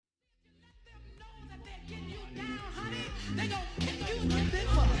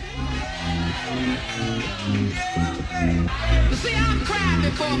See, I've cried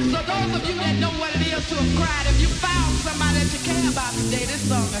before, so those of you that know what it is to have cried, if you found somebody that you care about today, this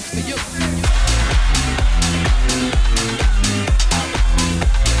song is for you.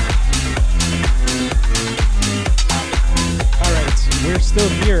 Alright, we're still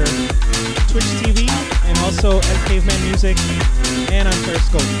here. Twitch TV and also at Caveman Music and on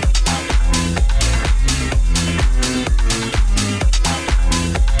Periscope.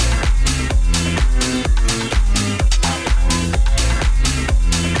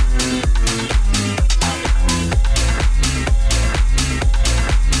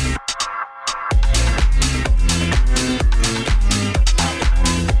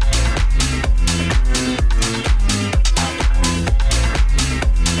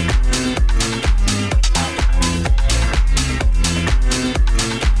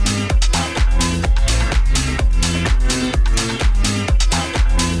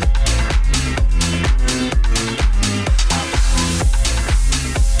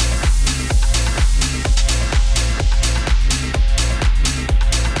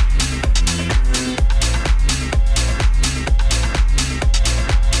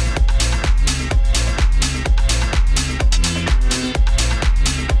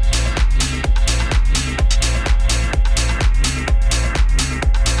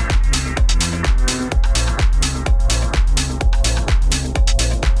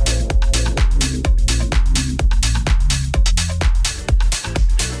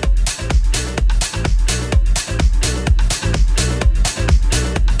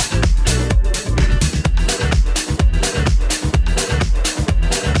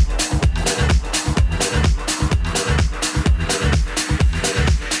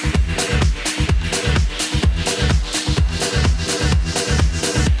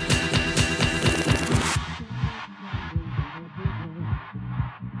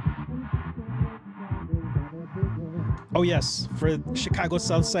 Oh yes, for Chicago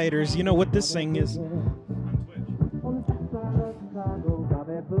Southsiders, you know what this thing is.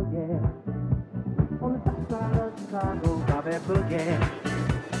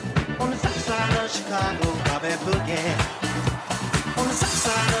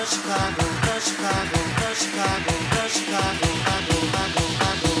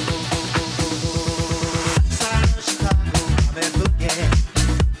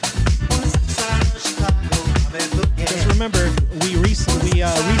 Remember, we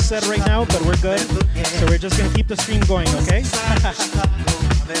reset right now, but we're good. So we're just gonna keep the stream going, okay? So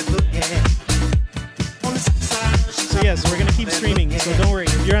yes, we're gonna keep streaming. So don't worry.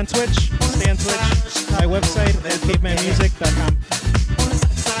 If you're on Twitch, stay on Twitch. My website at cavemanmusic.com.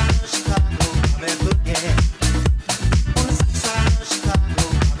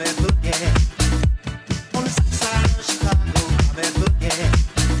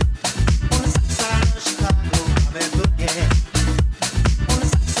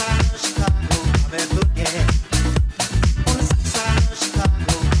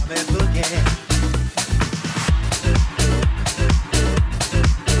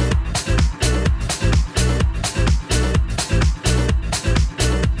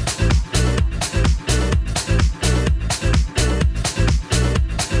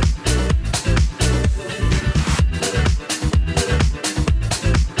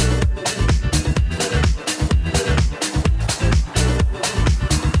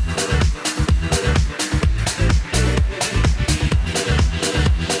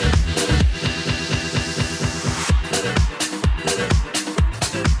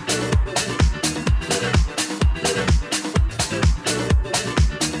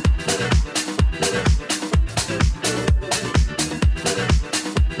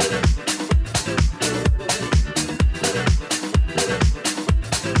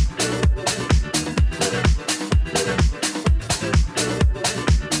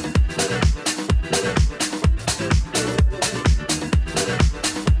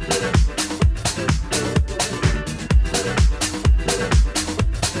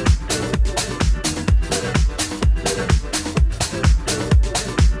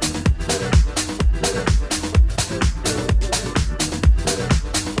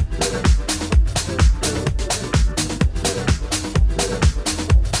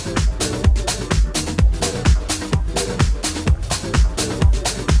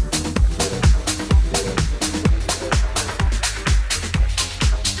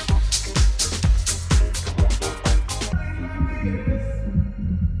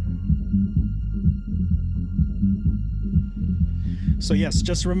 So yes,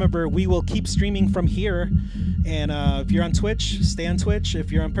 just remember, we will keep streaming from here. And if you're on Twitch, stay on Twitch.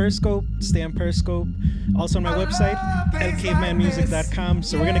 If you're on Periscope, stay on Periscope. Also on my website, cavemanmusic.com.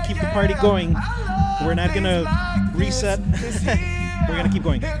 So we're going to keep the party going. We're not going to reset. We're going to keep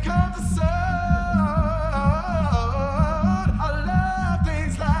going.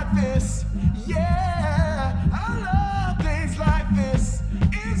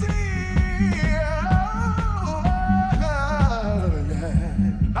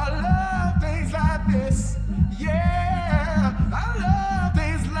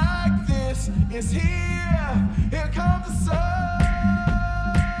 It's here comes the sun.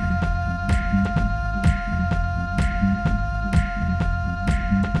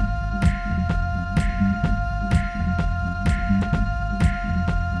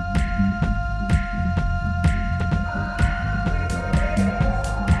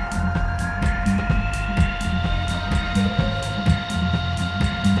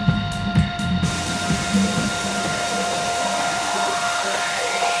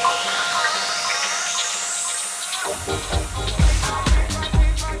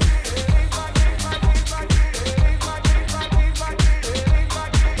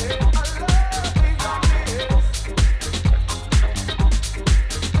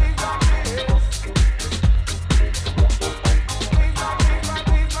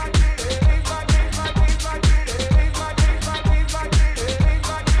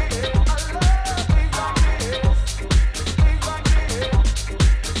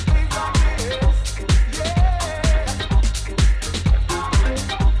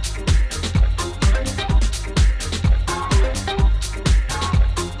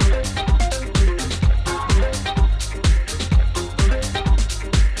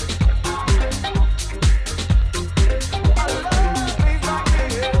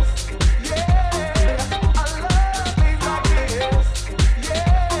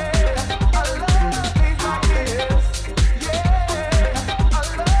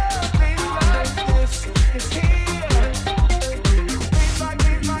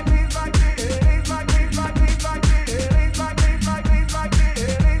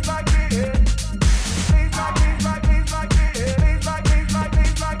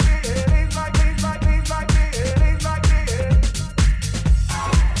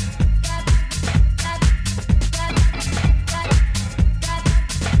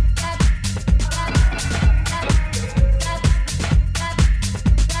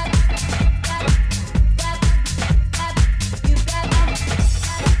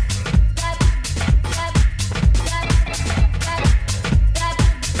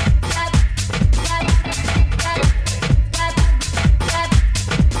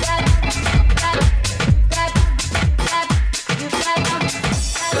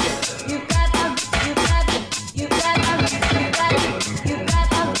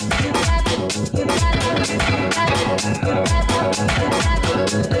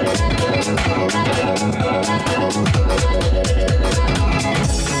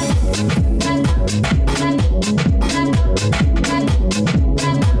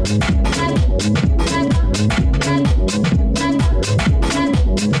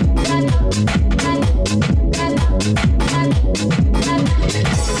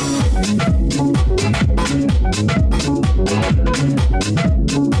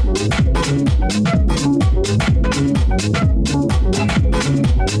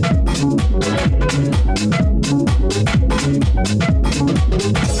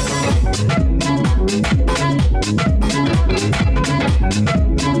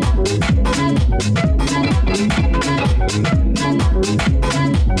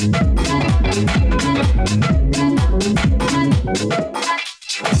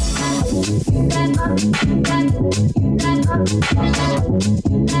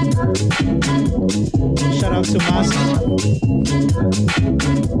 Shout out to Mas.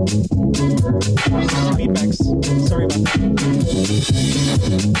 Feedbacks. Sorry about that.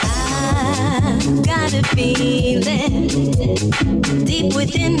 I've got a feeling deep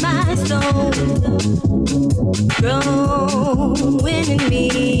within my soul, growing in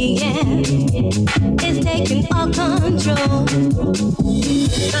me, yeah, it's taking all control.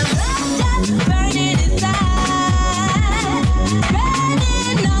 The love just burning inside,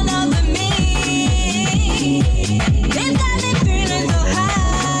 burning all over me. It's got me feeling so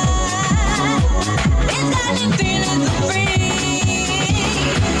high, it's got me feeling so free.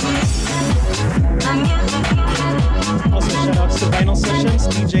 Also, shout outs to Vinyl Sessions,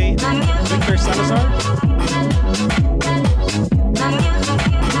 DJ Victor Salazar.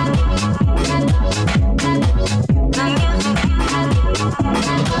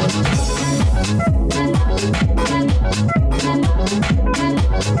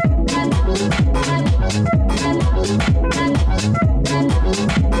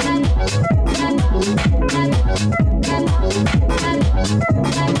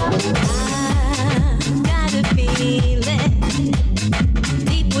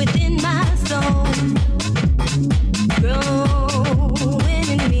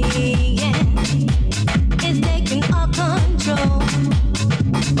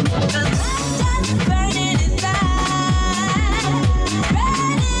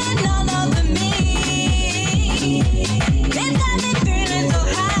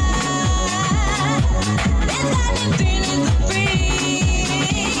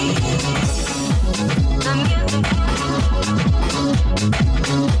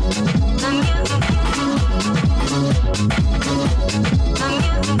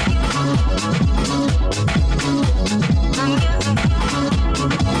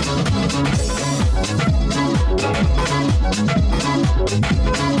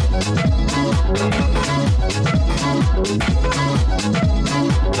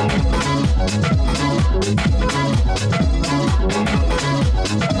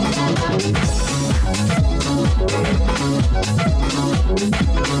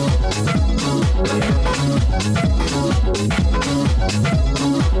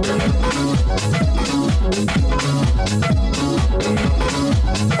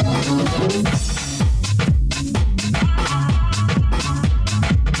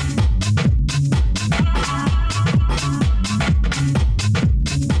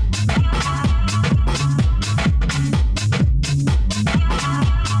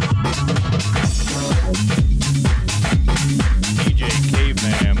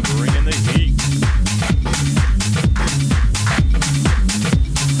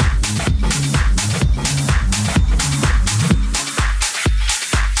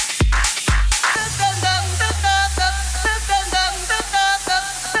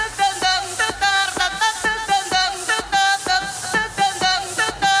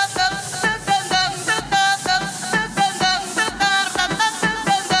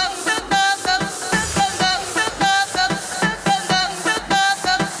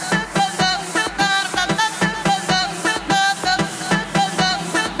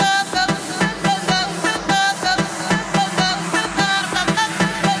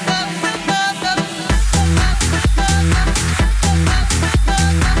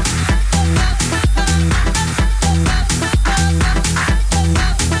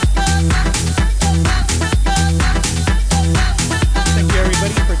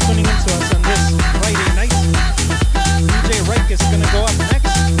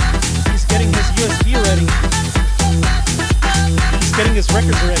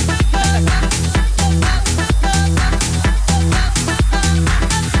 already.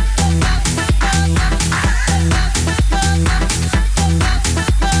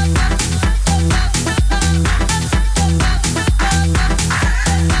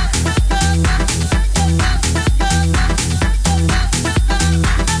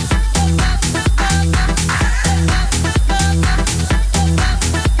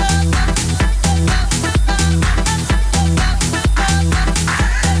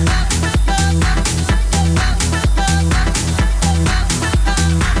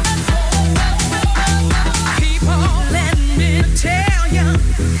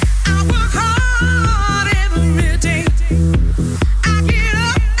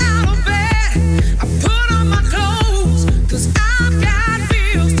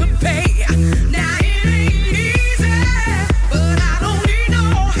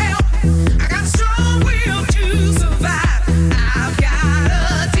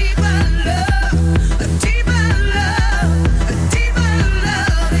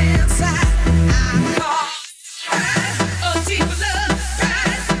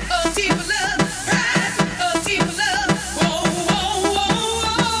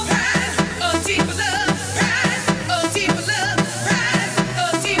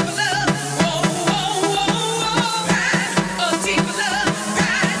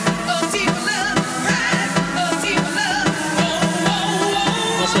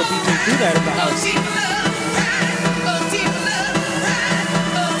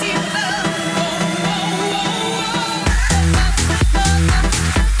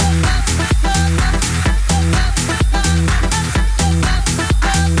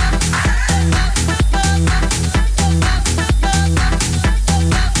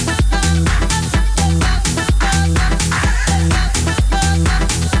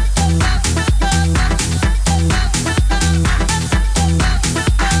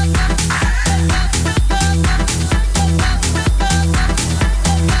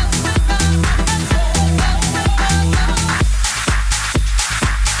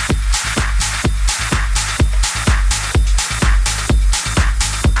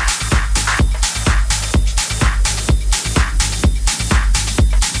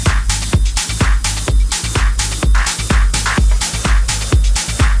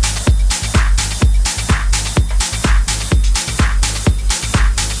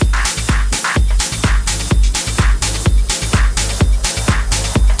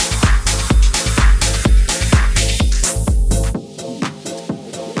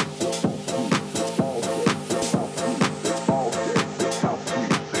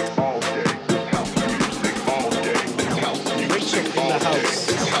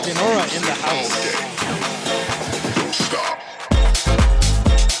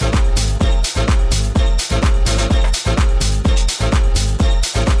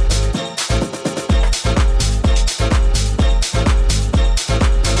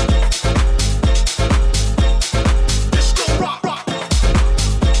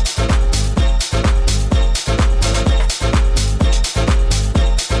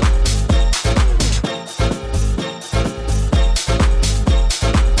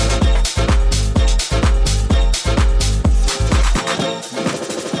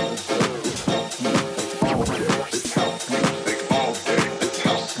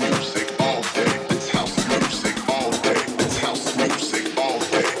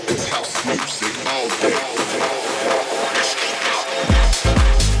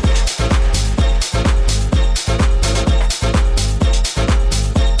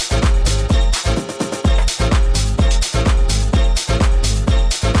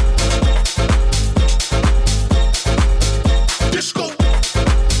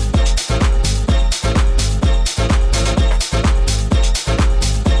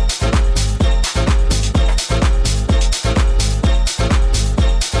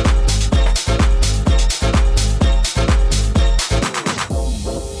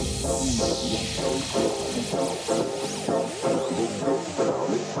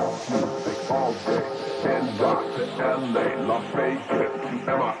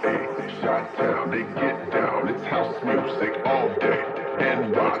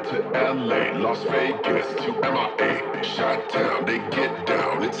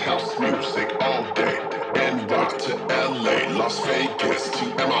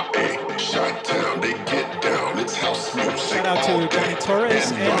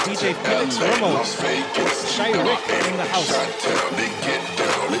 Ryke in the house. They get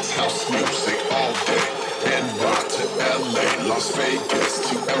down, it's house music all day. NY to LA, Las Vegas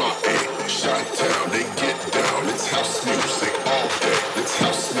to MIA. Chi-town, they get down, it's house music all day. It's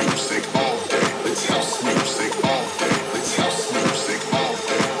house music all day. It's house music all day. It's house music all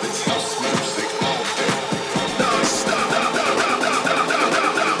day.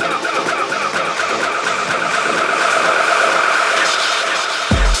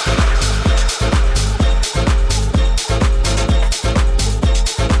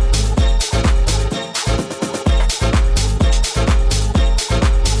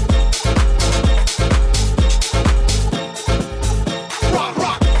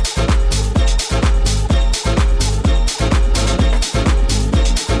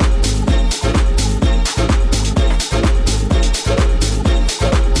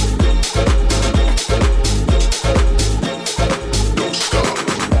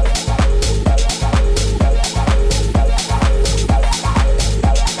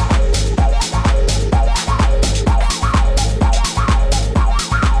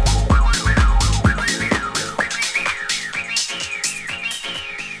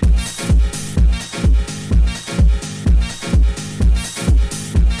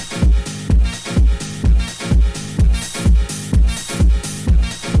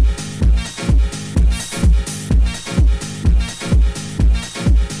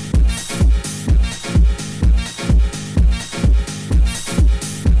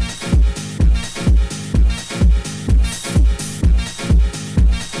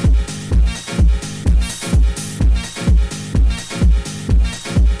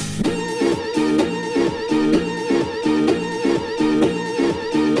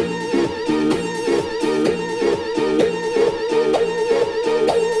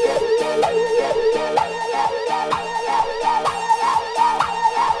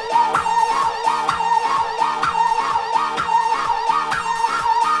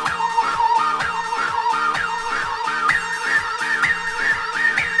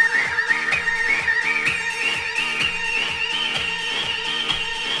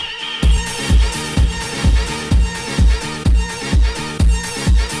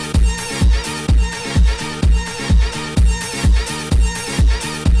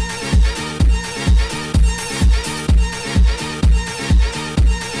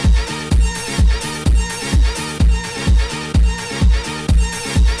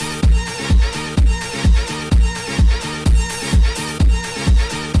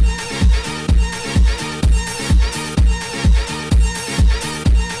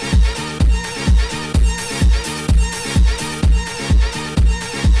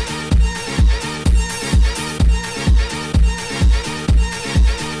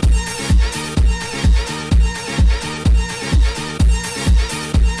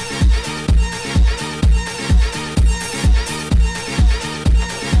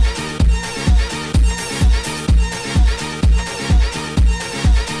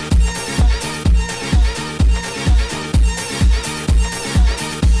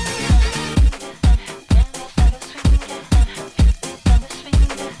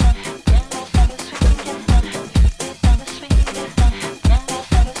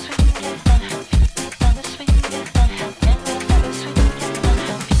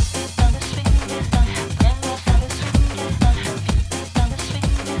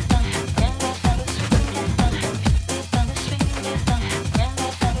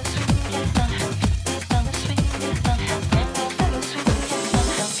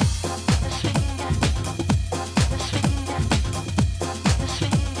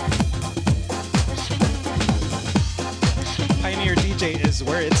 DJ is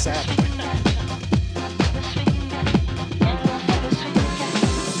where it's at.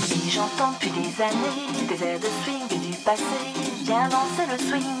 J'entends depuis des années des airs de swing du passé. Viens danser le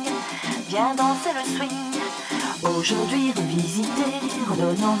swing, viens danser le swing. Aujourd'hui revisiter,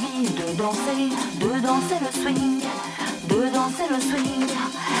 redonne envie de danser le swing, de danser le swing.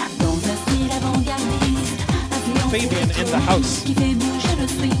 Dans un style avant-gardiste, Caveman in the house. Qui fait bouger le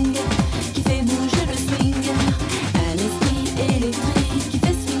swing, qui fait bouger le swing. Un esprit électrique qui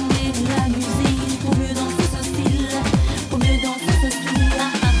fait swinger la musique. Pour mieux danser ce style, pour mieux danser ce style.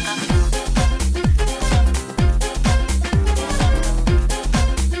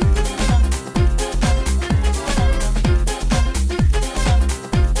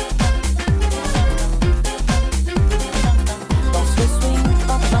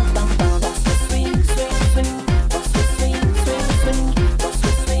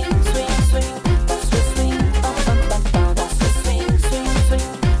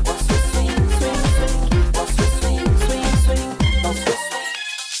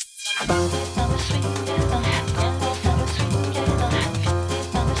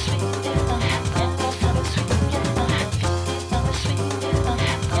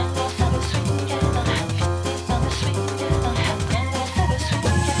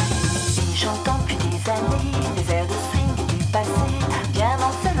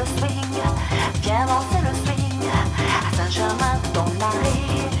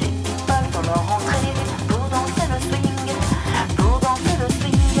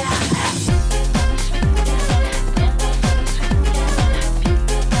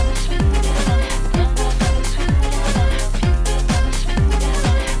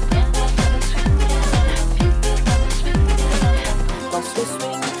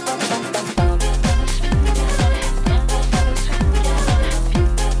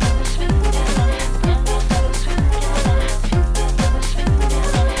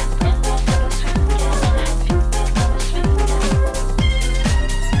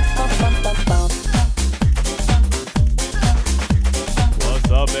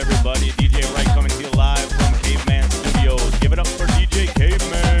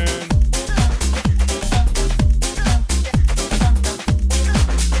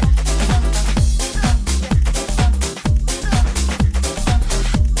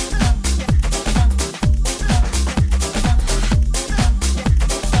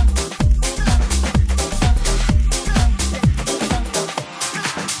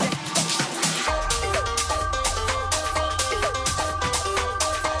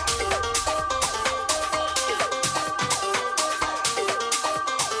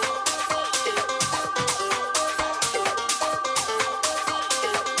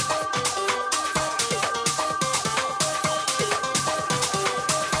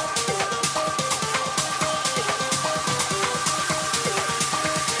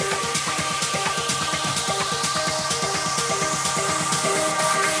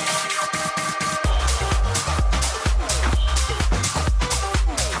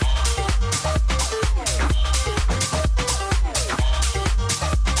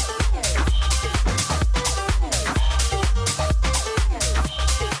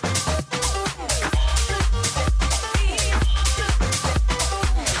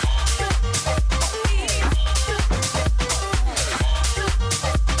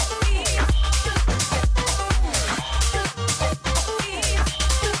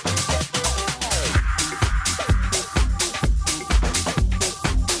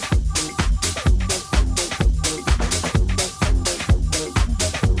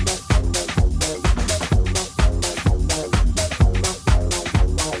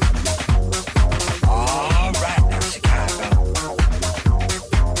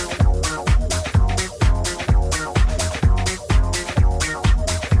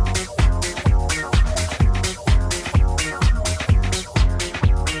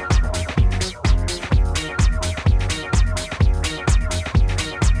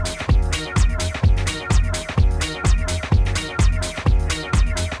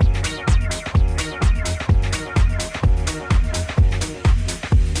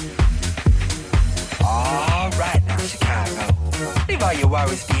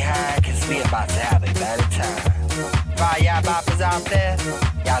 worries behind, cause we about to have a better time. For all y'all boppers out there,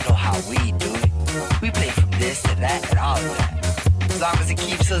 y'all know how we do it. We play from this to that and all of that. As long as it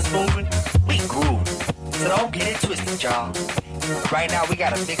keeps us moving, we groove. So don't get it twisted, y'all. Right now we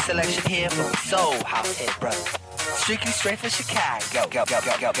got a big selection here from the Soul House Head Brothers. Strictly straight for Chicago.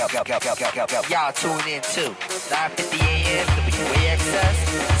 Y'all tune in too. 9:50 a.m. WAXS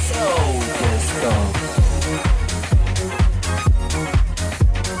Soul Disco.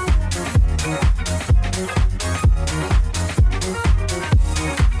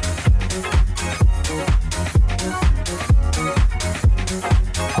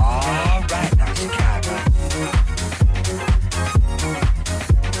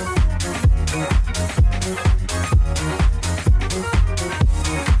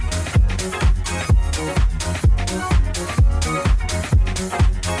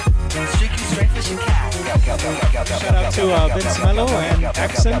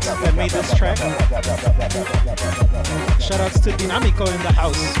 Vincent that made this track. Shoutouts to Dinamico in the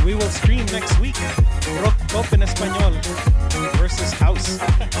house. We will stream next week. Rock Pop en Español versus House.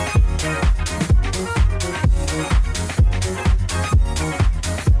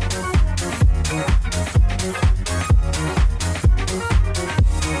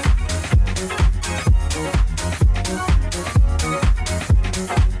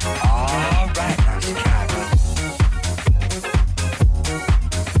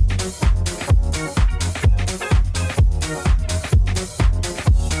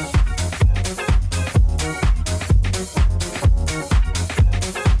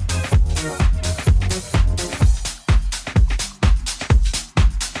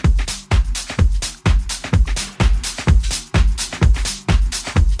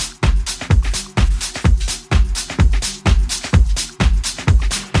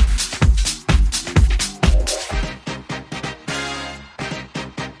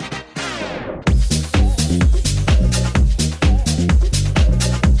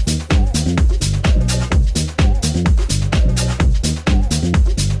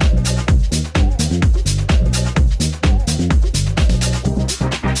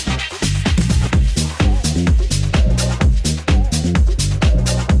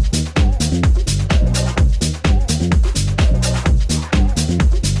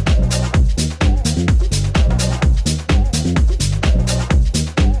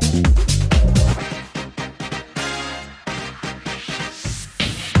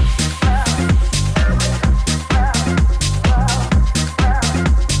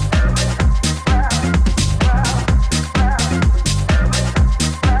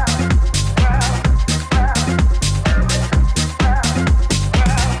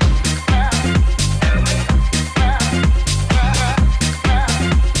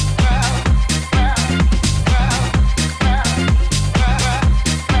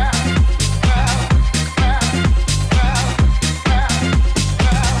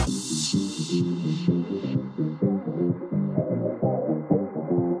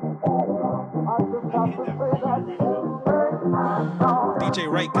 DJ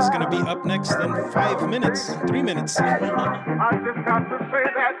Ryke is going to be up next in 5 minutes, 3 minutes. I just got to say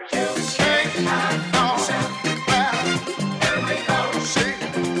that you can't know where we go. See,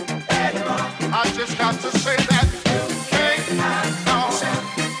 I just got to say that you can't know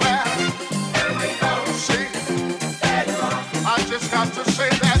where we go. See, I just got to say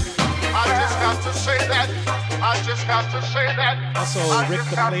that. I just got to say that. I just got to say that. Also, Rick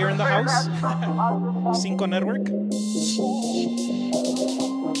the Player in the house. Cinco Network.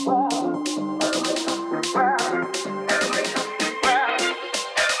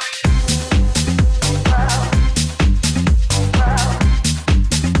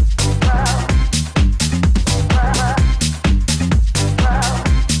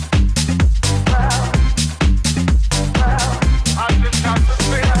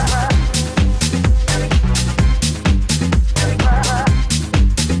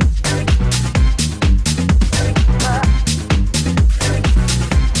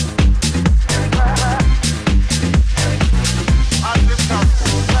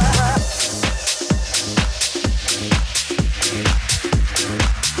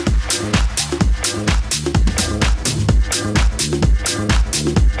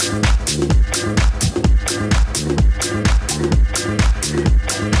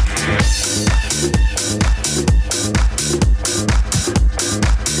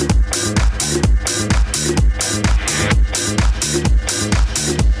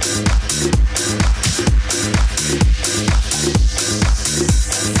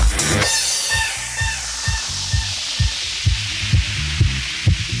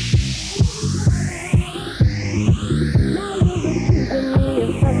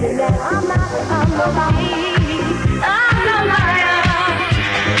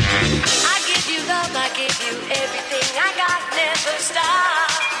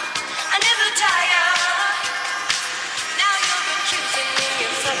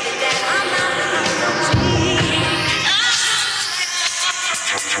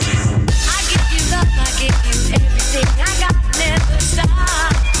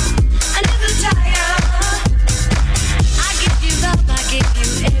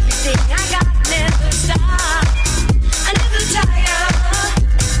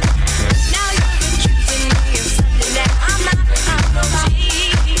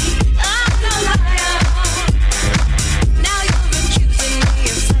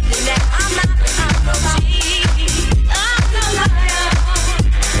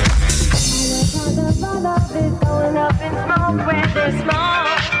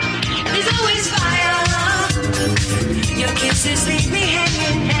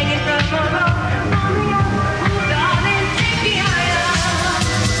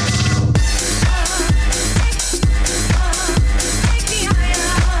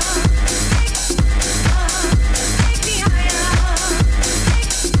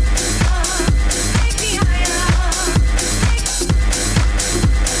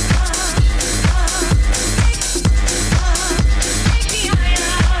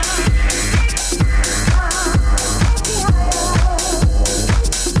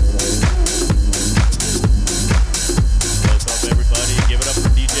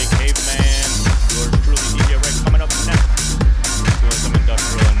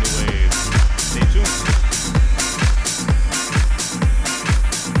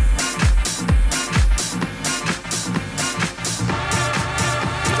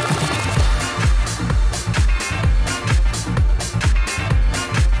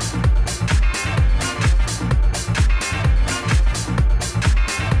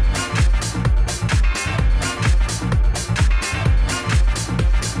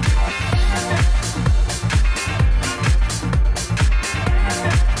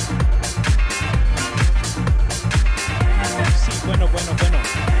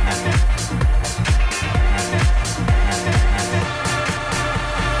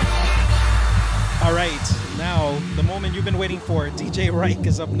 DJ Ryke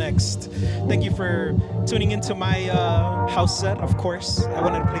is up next. Thank you for tuning into my house set, of course. I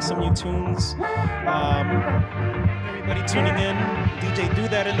wanted to play some new tunes. Everybody tuning in, DJ Do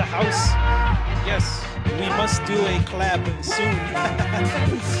That in the house. Yes, we must do a collab soon.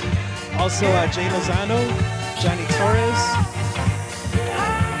 Also, Jay Lozano, Johnny Torres,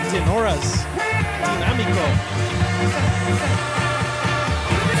 Denoras, Dinamico.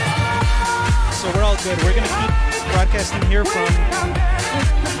 So we're all good. We're gonna keep broadcasting here from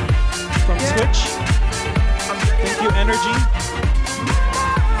Twitch. Thank you, Energy.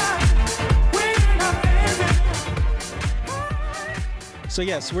 So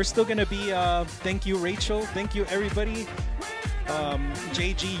yes, we're still gonna be. Thank you, Rachel. Thank you, everybody.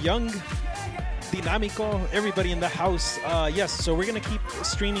 JG Young, Dinamico, everybody in the house. Yes, so we're gonna keep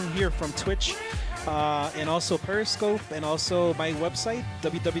streaming here from Twitch, and also Periscope, and also my website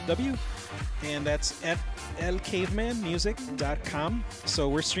www. And that's at lcavemanmusic.com. So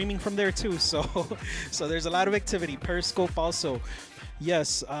we're streaming from there too. So there's a lot of activity. Periscope also.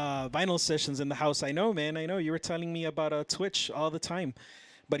 Yes, vinyl sessions in the house. I know, man. I know you were telling me about Twitch all the time.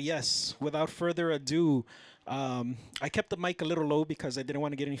 But yes, without further ado, I kept the mic a little low because I didn't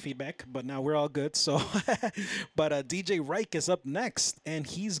want to get any feedback. But now we're all good. So, but DJ Ryke is up next, and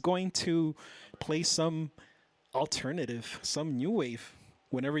he's going to play some alternative, some new wave.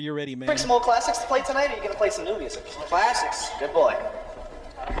 Whenever you're ready, man. Bring some old classics to play tonight, or are you going to play some new music? Some classics. Good boy.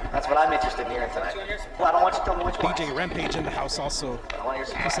 That's what I'm interested in hearing tonight. Well, I don't want you to tell me which one. DJ Rampage in the house also. I want your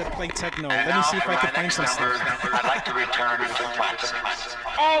He said play techno. Let me see if I can find some stuff. I'd like to return to the classics.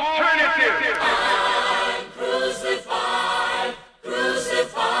 Alternative. I'm crucified,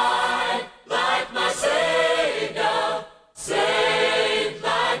 crucified like my Savior,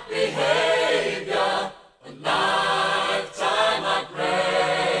 saint-like behavior, a lifetime I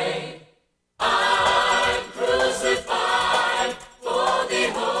pray. I'm crucified for the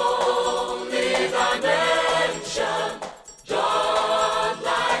holy dimension,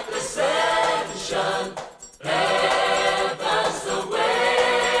 God-like ascension, heaven's the way.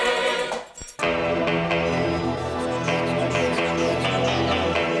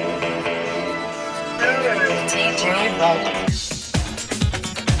 DJ Ryke.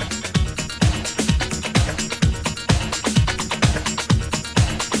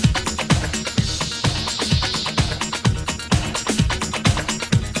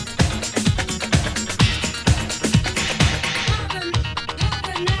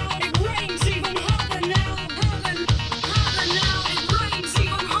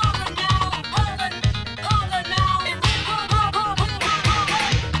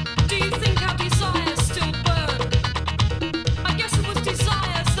 Do you think our desires still burn? I guess it was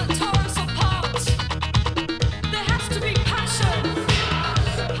desires that tore us apart. There has to be passion.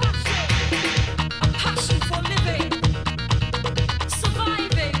 A passion for living,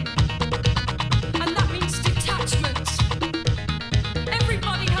 surviving, and that means detachment.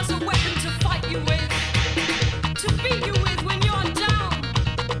 Everybody has a weapon to fight you with, to beat you with when you're down.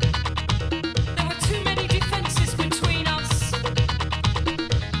 There are too many defenses between us.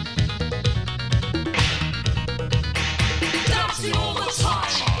 Doubting all the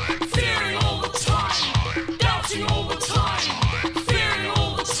time, fearing all the time, doubting all the time, fearing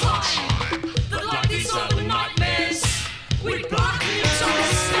all the time. That like these old nightmares, we blacken into the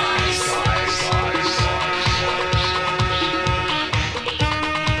skies.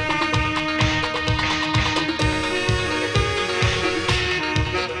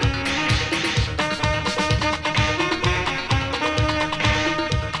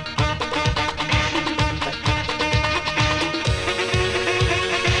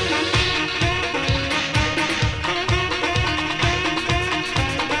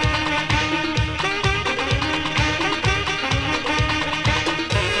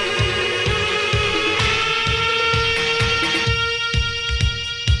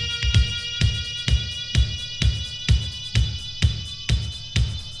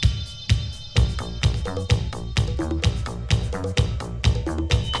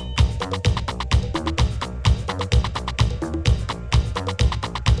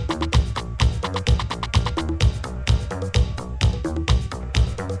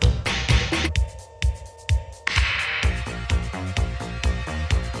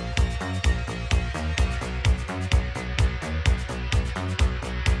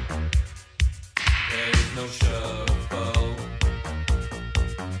 There is no shuffle.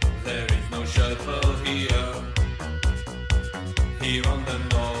 There is no shuffle here. Here on the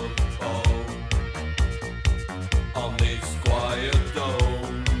North Pole. On this quiet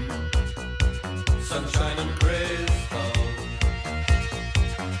dome. Sunshine and crystal.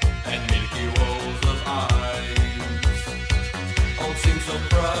 And milky walls of ice. Old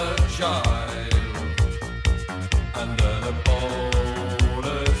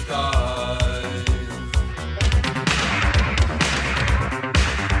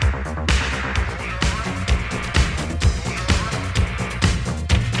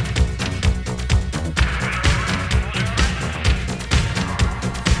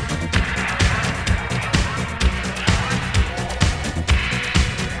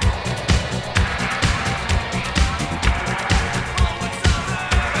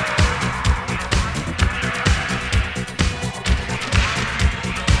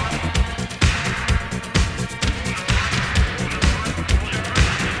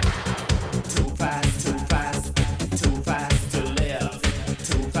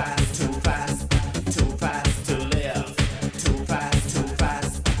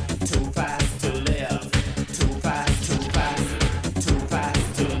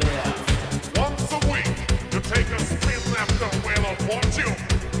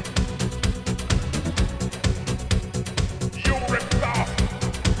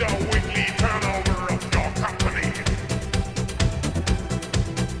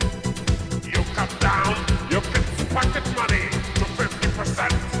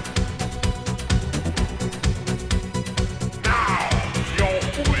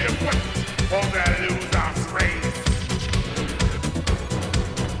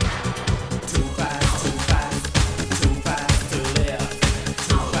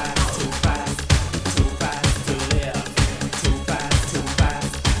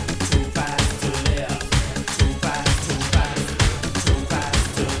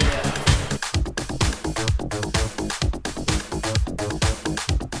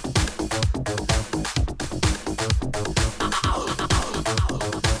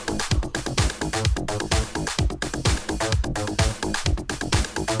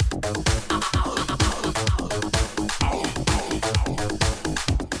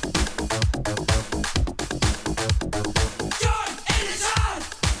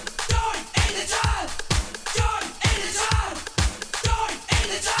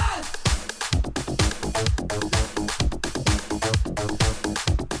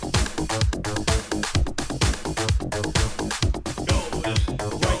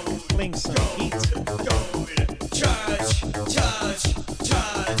feeling some heat? Church, church,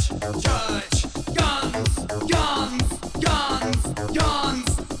 church, church. Guns, guns, guns, guns.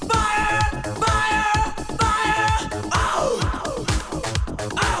 Fire, fire, fire. Oh,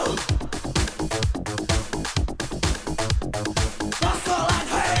 oh. Hustle and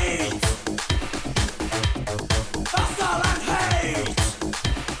hate. Hustle and hate.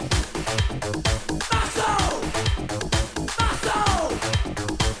 Muscle, muscle,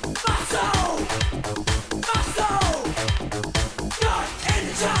 muscle, muscle. Not in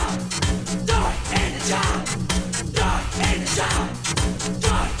the job. Not in the job. Not in the job.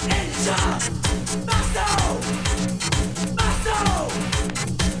 Not in the job. Muscle, muscle,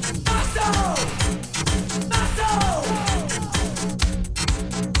 muscle, muscle.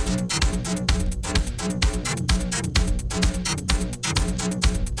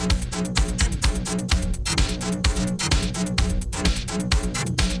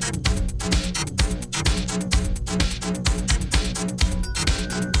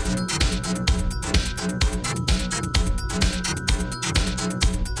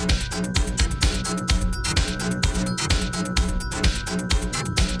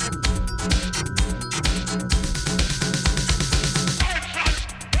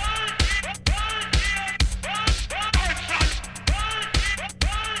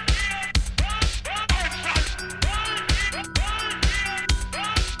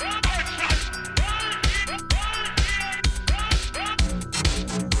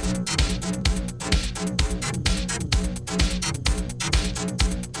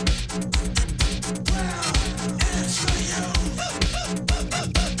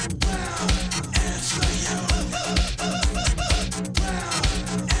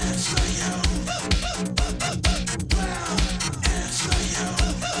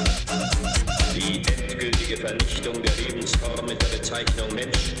 Die endgültige Vernichtung der Lebensform mit der Bezeichnung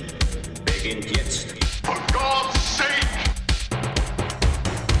Mensch beginnt jetzt. For God's sake!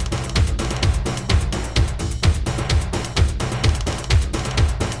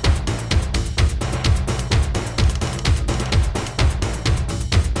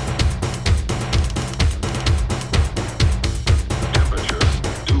 Temperature,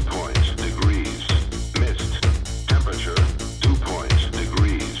 dew point, degrees, mist. Temperature, dew point,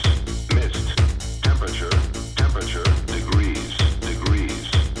 degrees, mist. Temperature, temperature, degrees, degrees.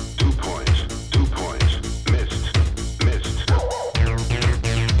 Dew point, mist,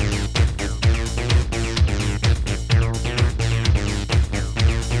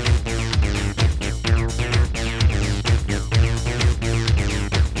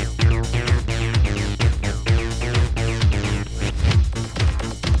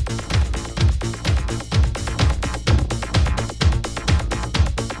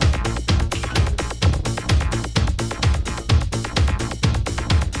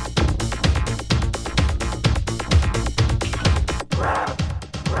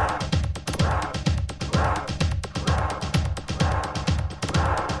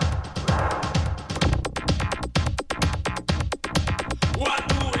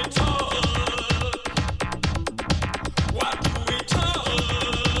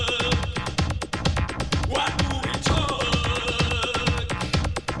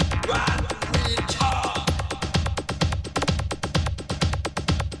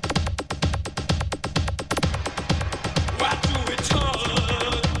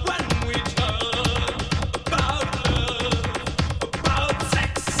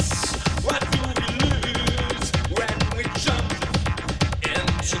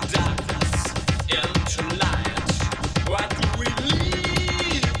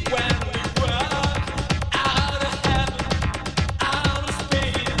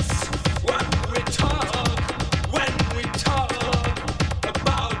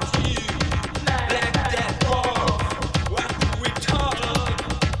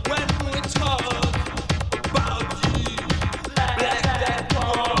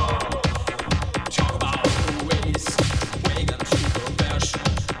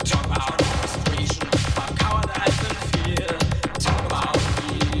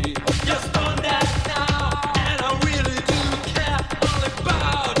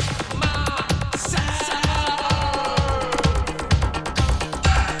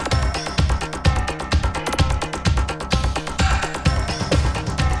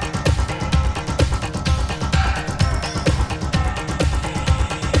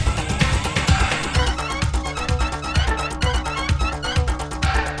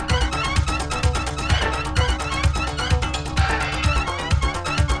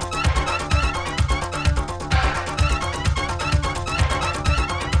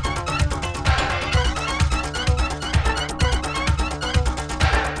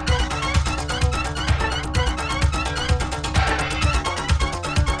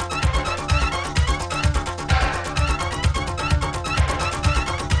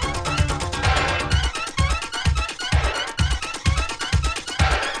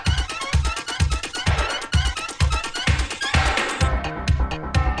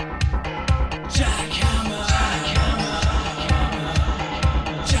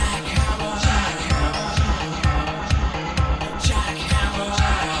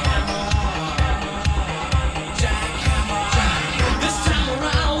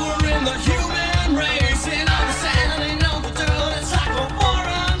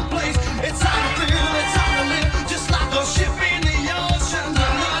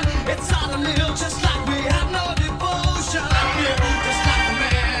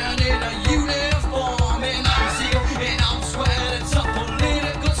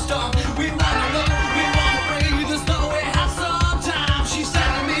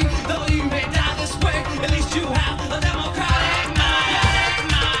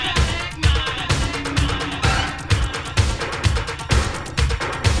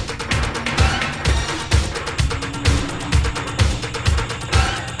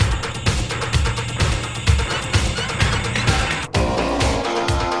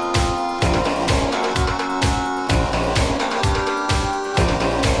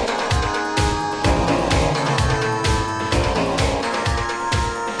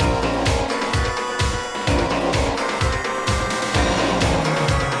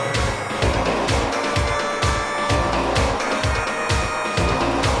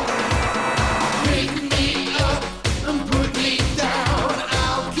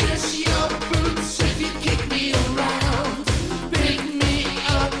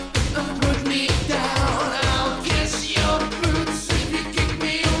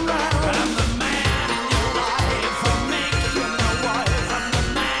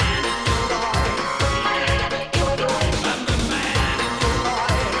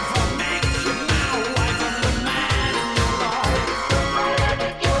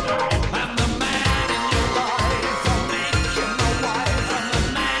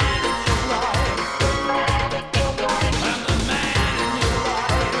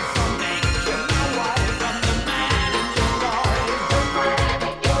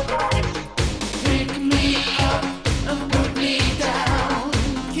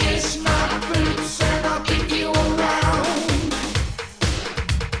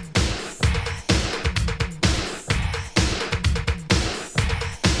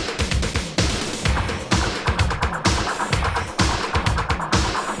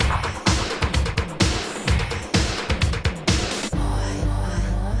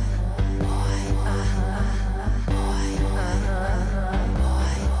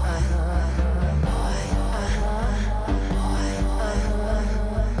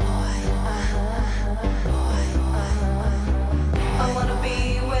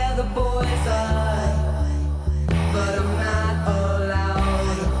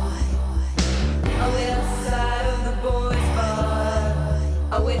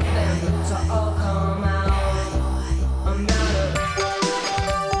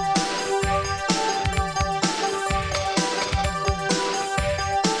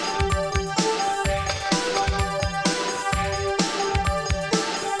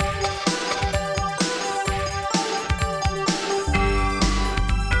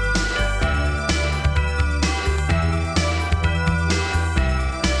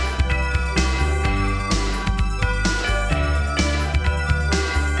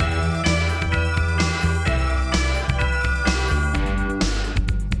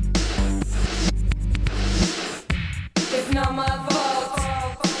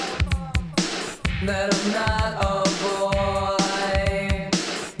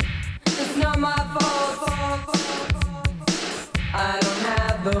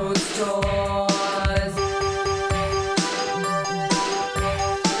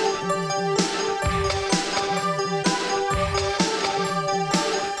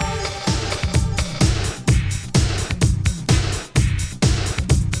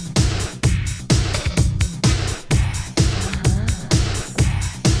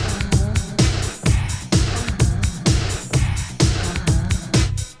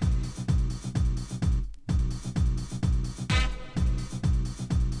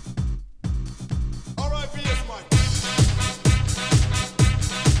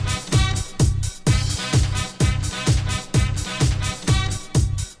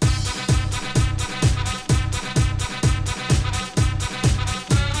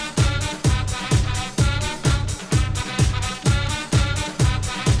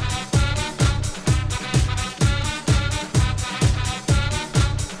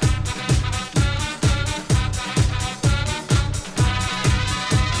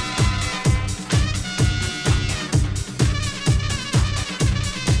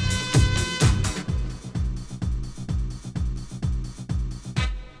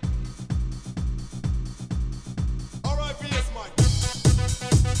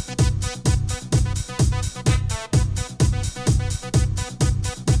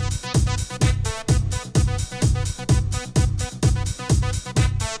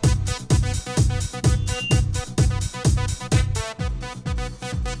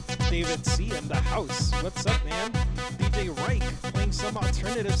 David C in the house. What's up, man? DJ Ryke playing some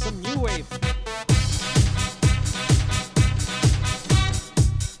alternative, some new wave.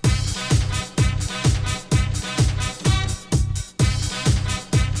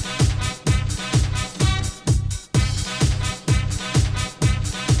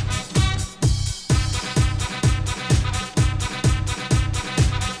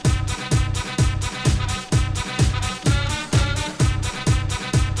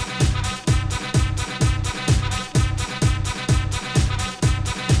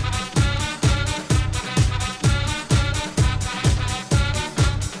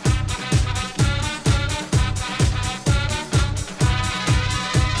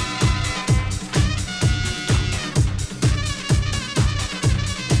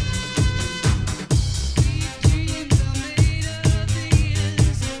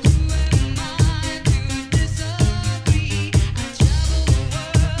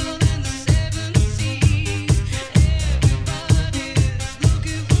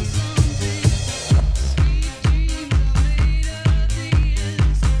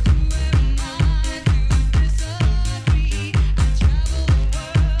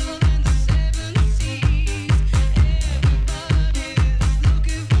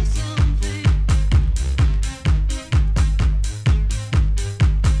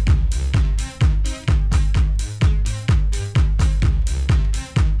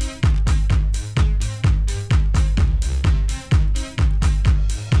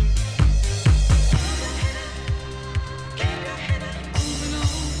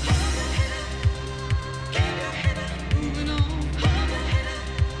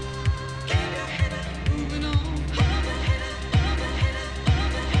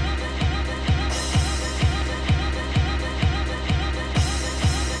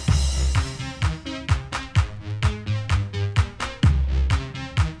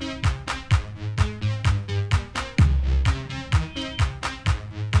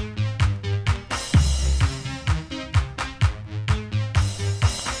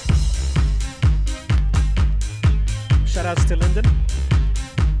 Shoutouts to Lyndon.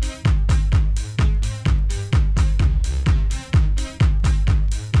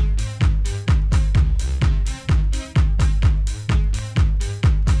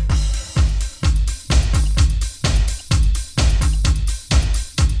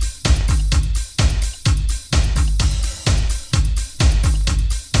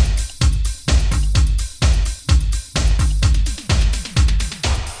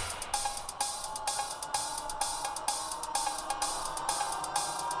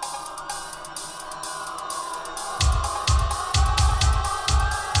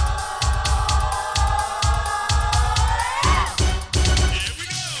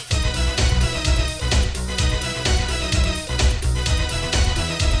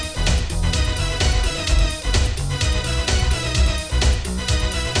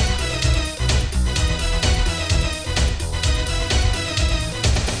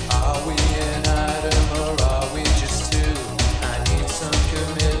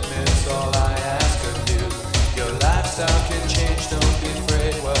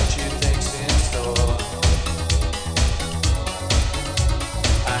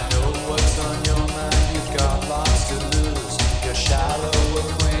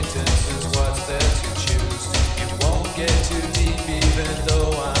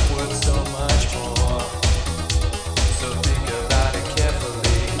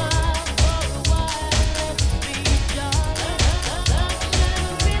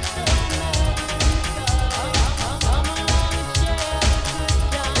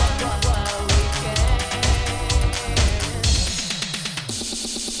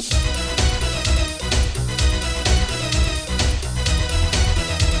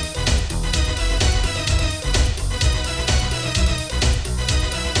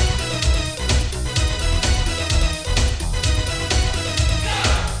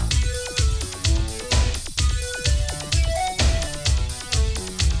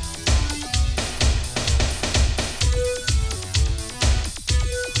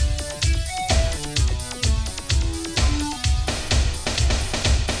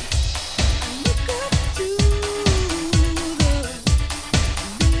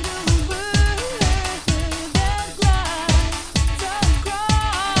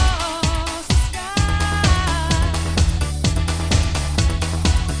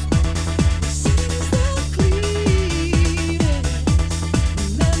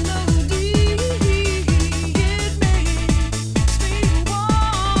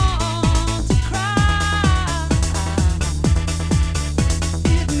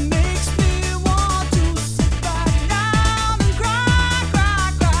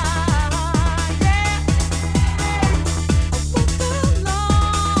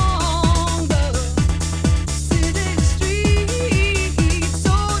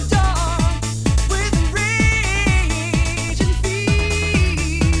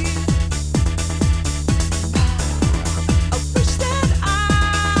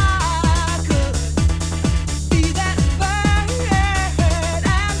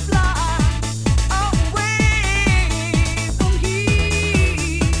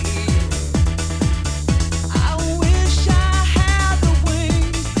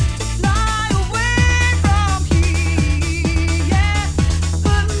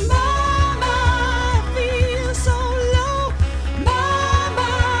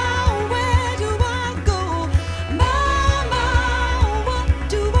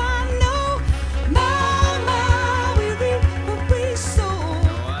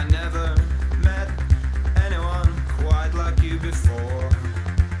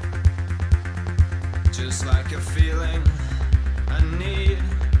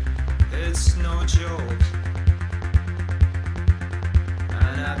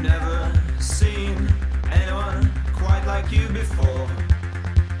 I've never seen anyone quite like you before.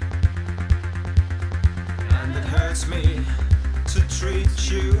 And it hurts me to treat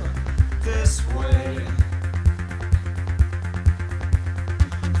you this way.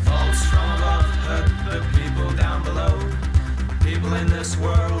 Faults from above hurt the people down below. People in this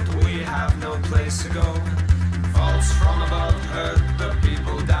world, we have no place to go. Faults from above hurt the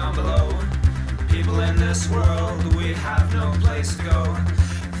people down below. People in this world, we have no place to go.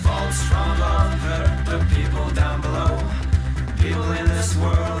 Faults from above hurt the people down below. People in this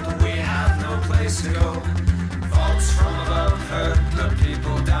world, we have no place to go. Faults from above hurt the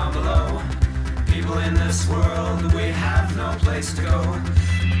people down below. People in this world, we have no place to go.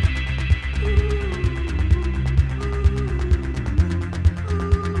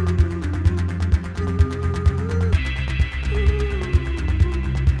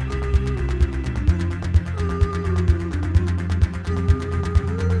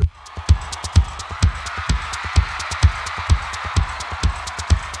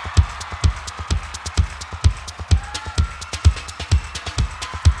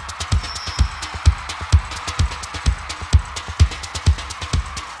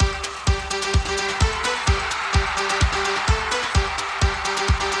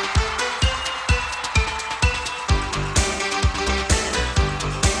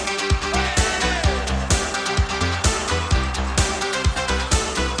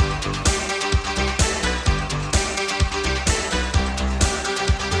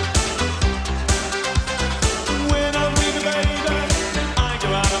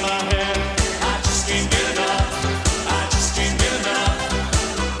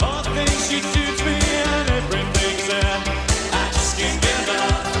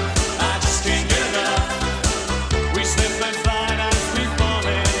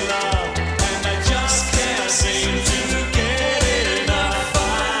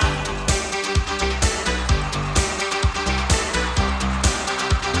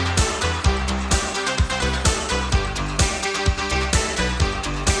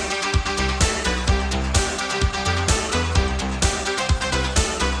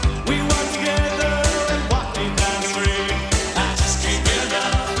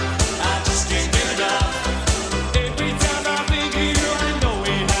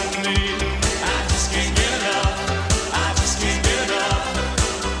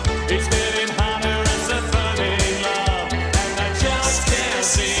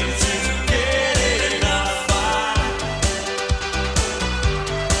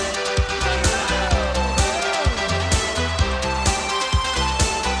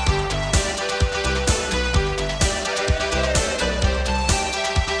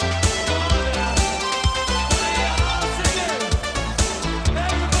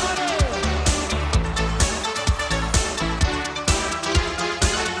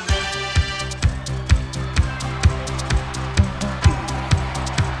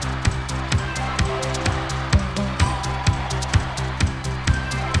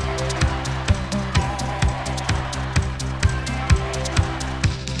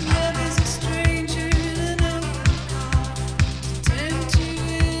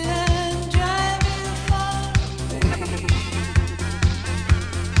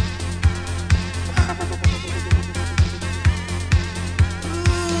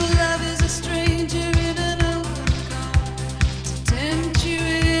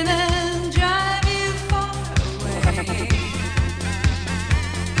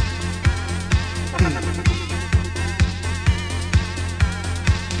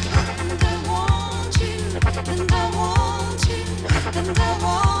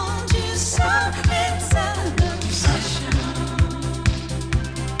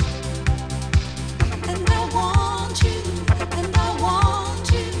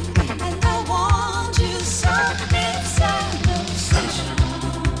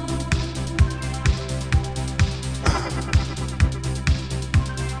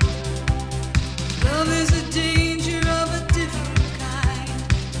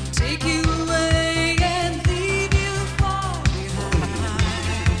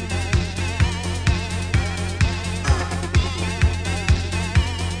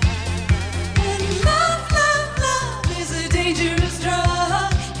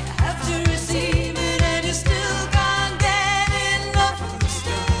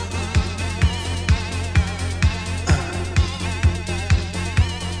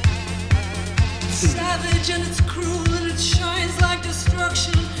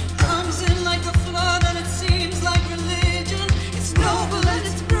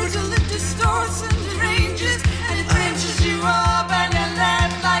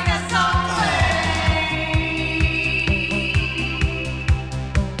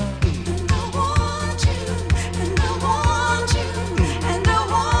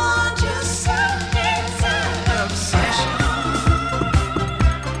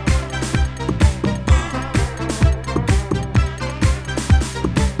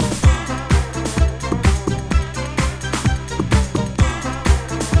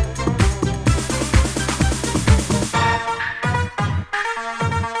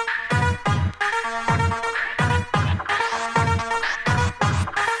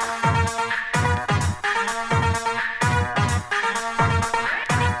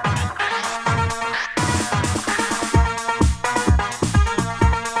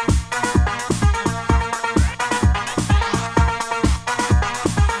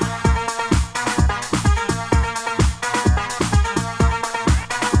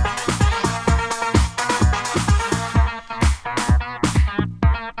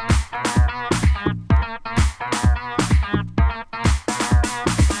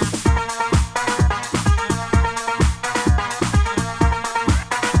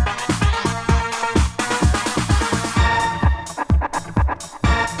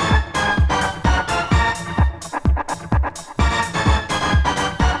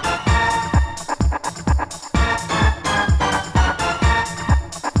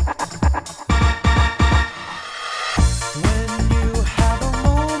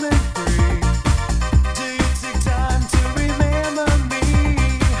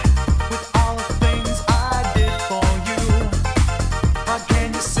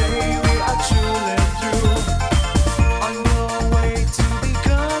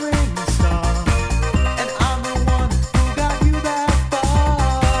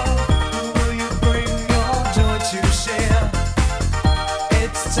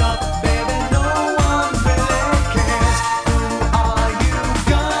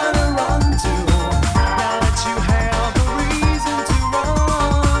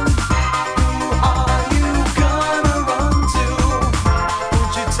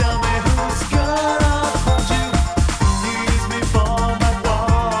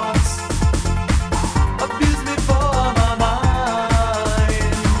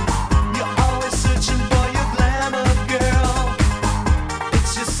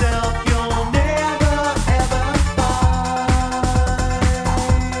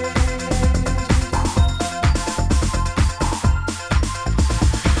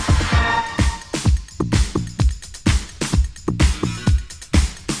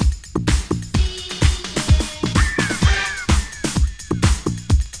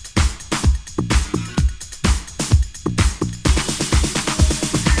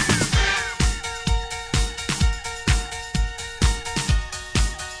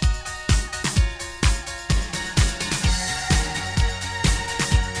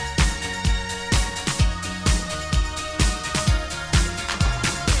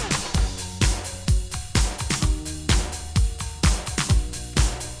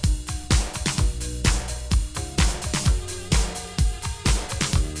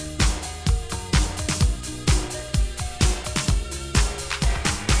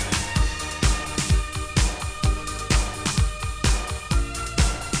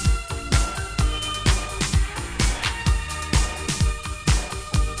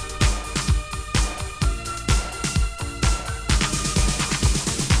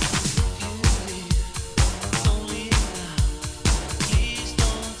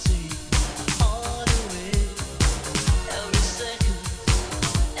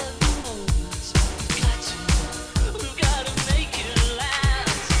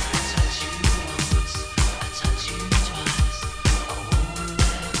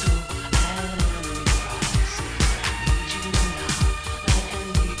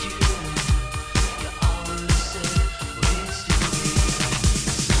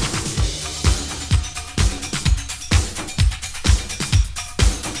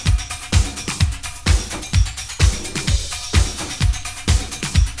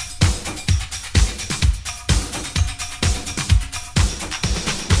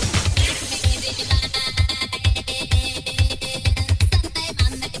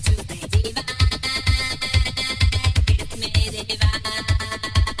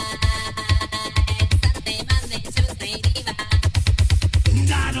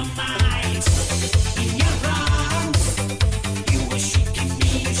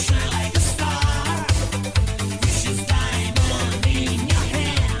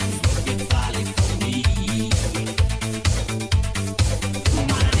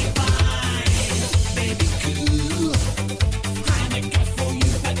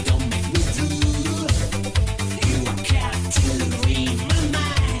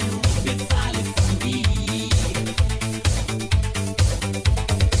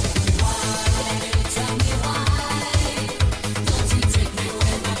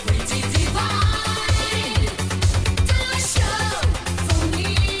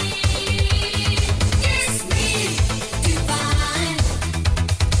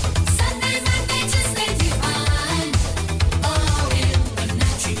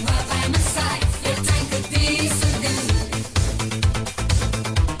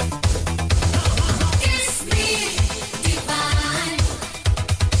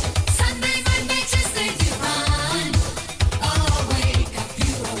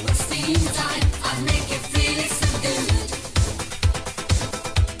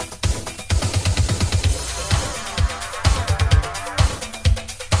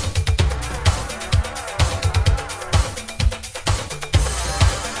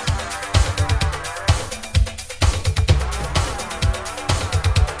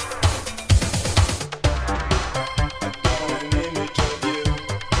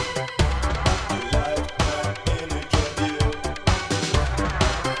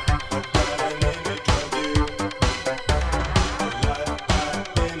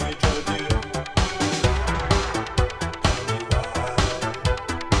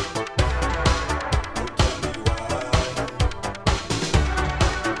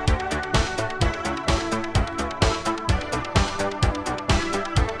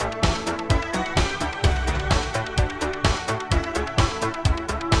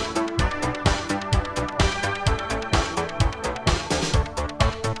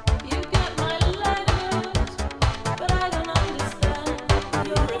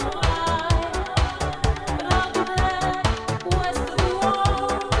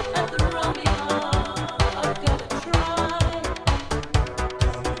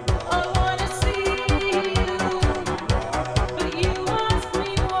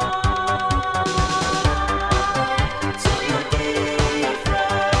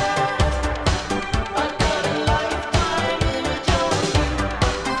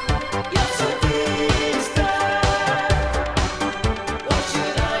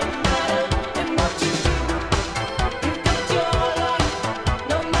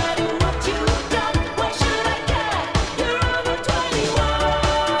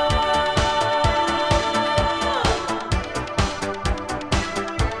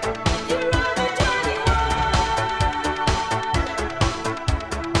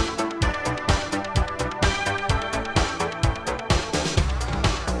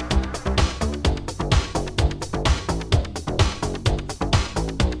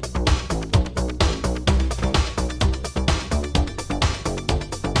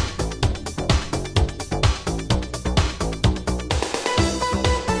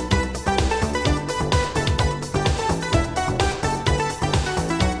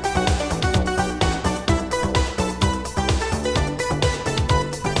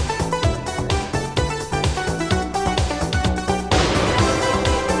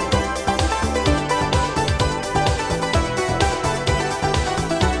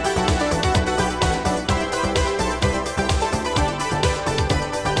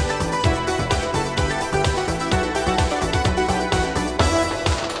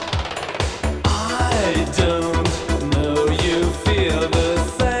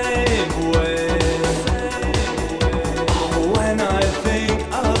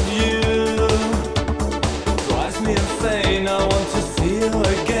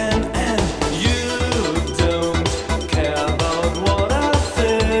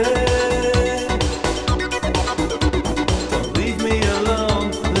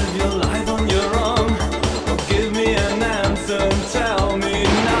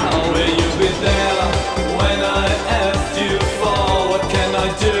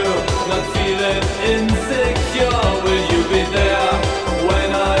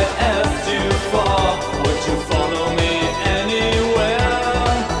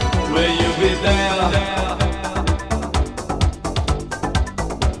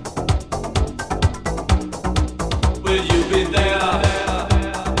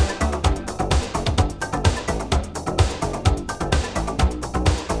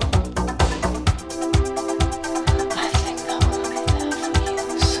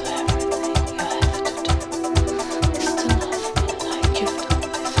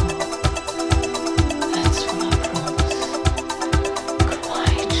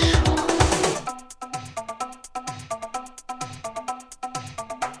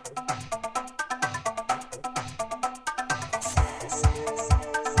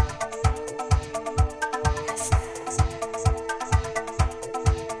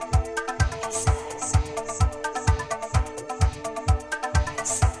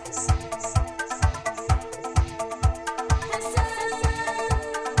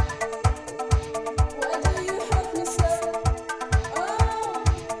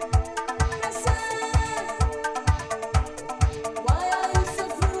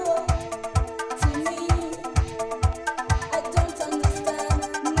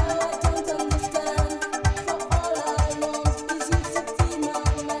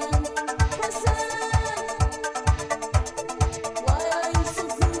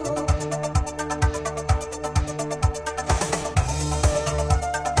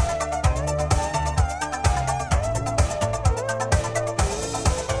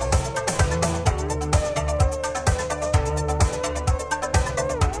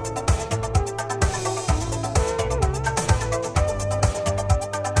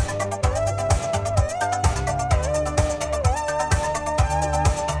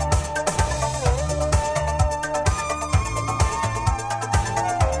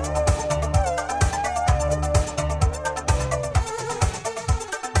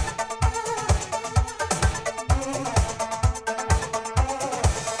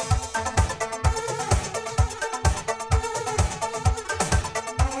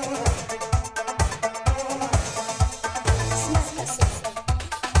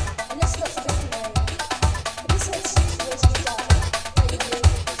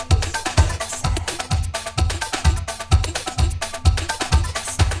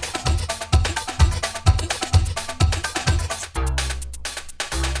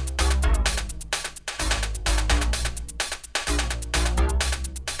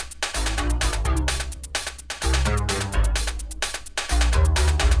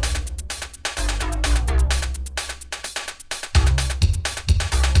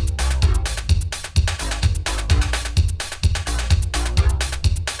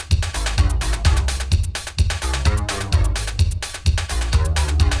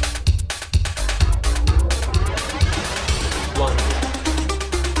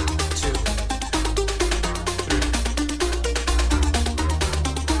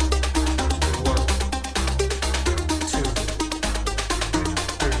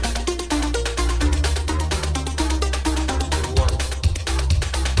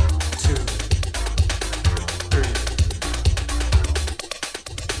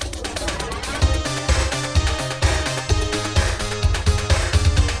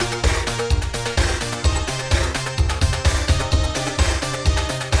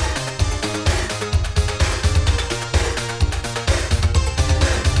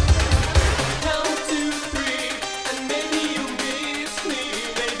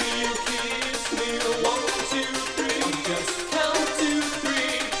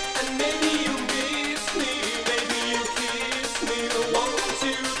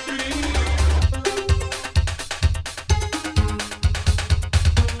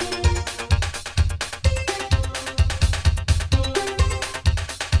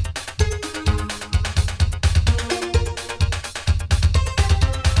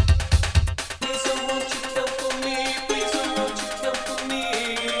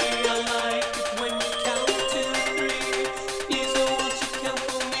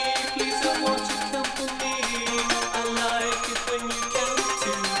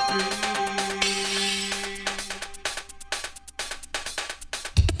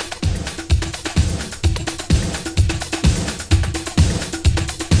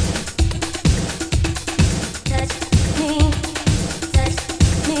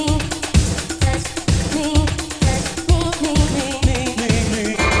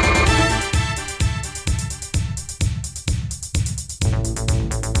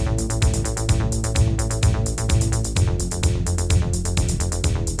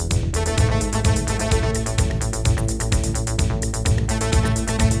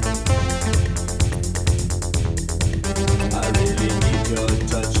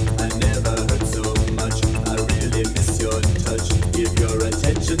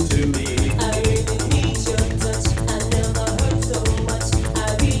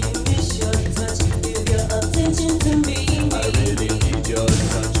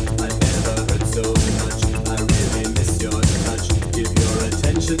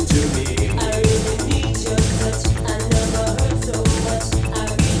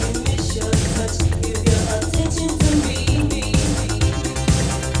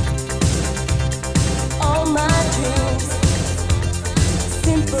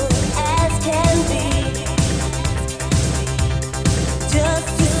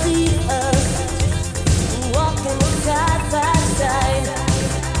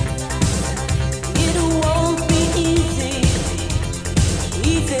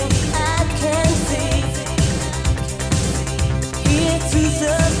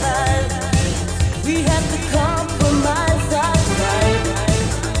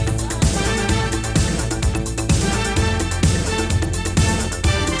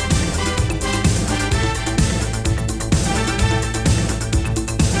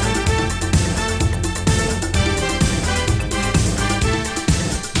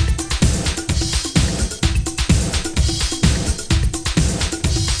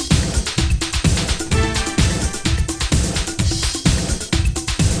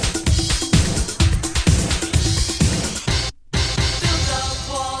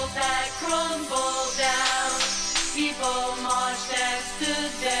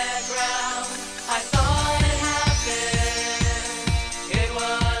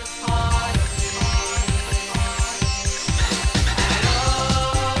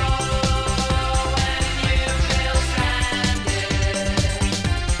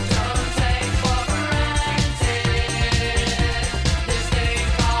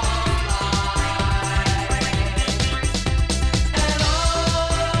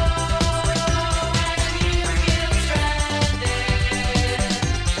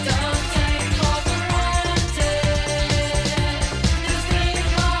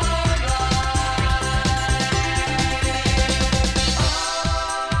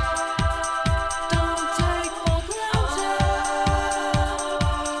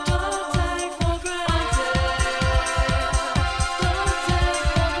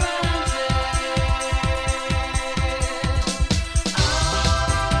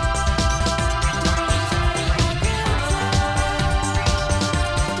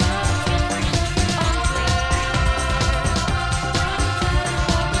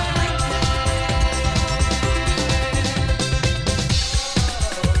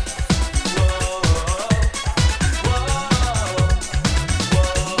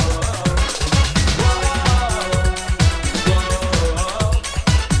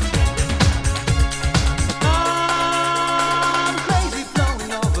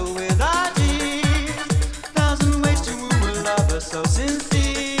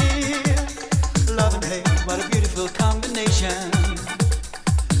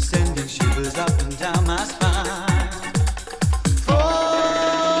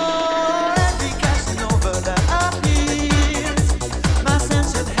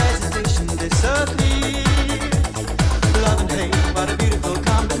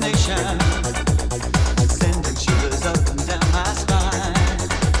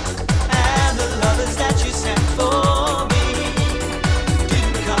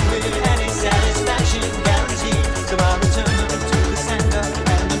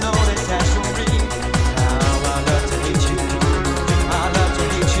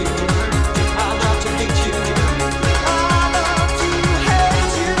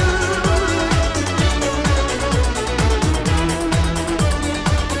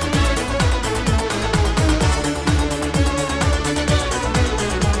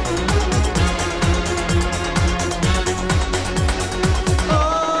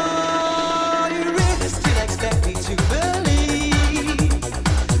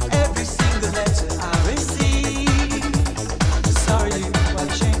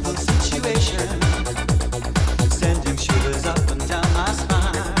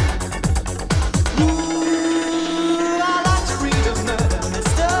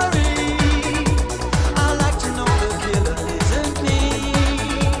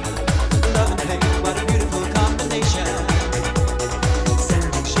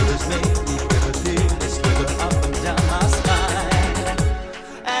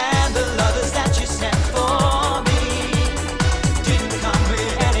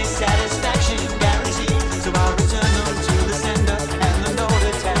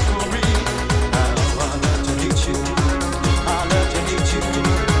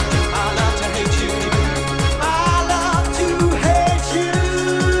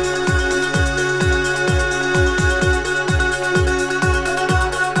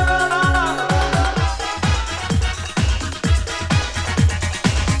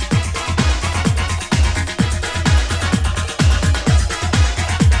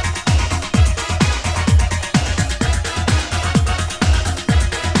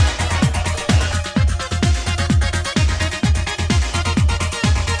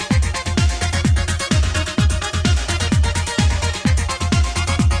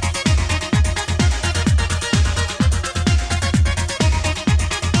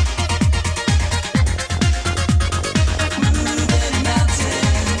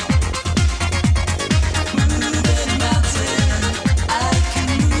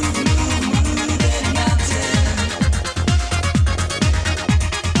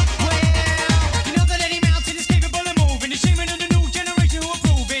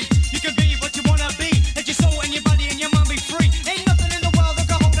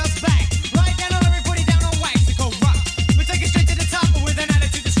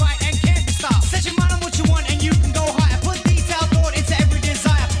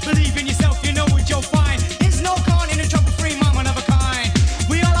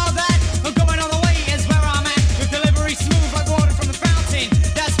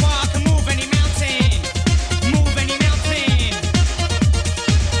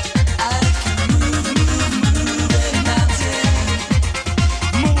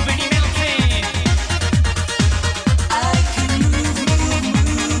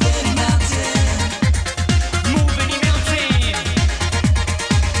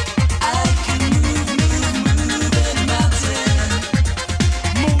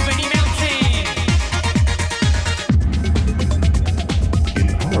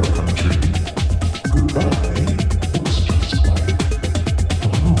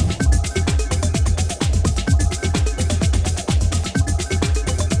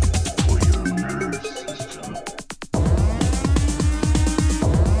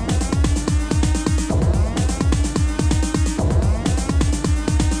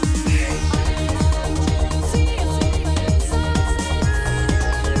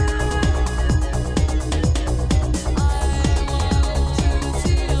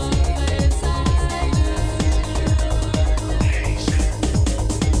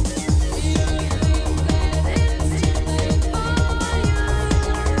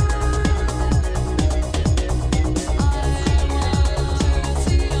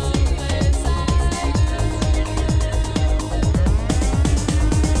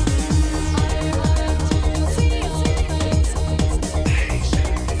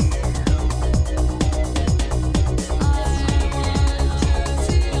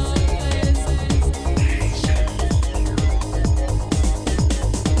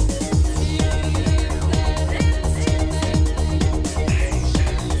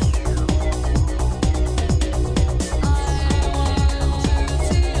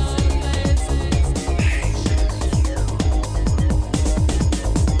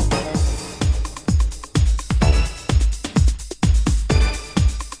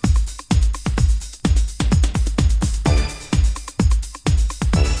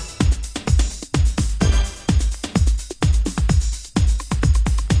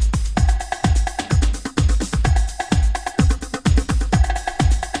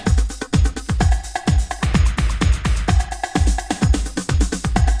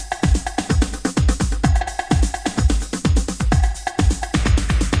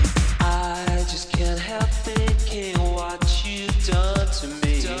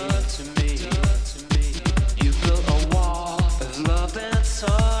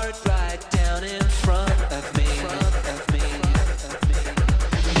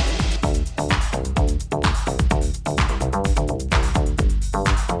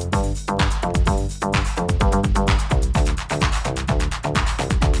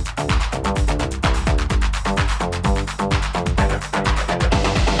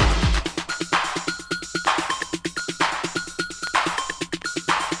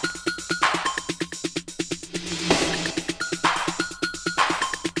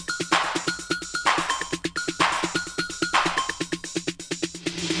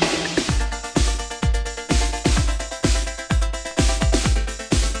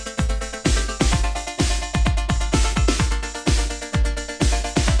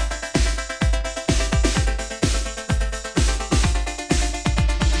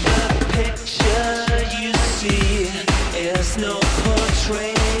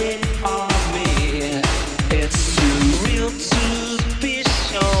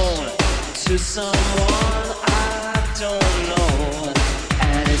 someone I don't know,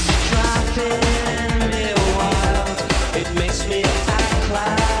 and it's driving me wild. It makes me act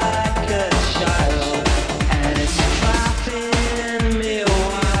like a child, and it's driving me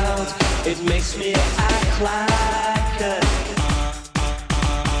wild. It makes me act like a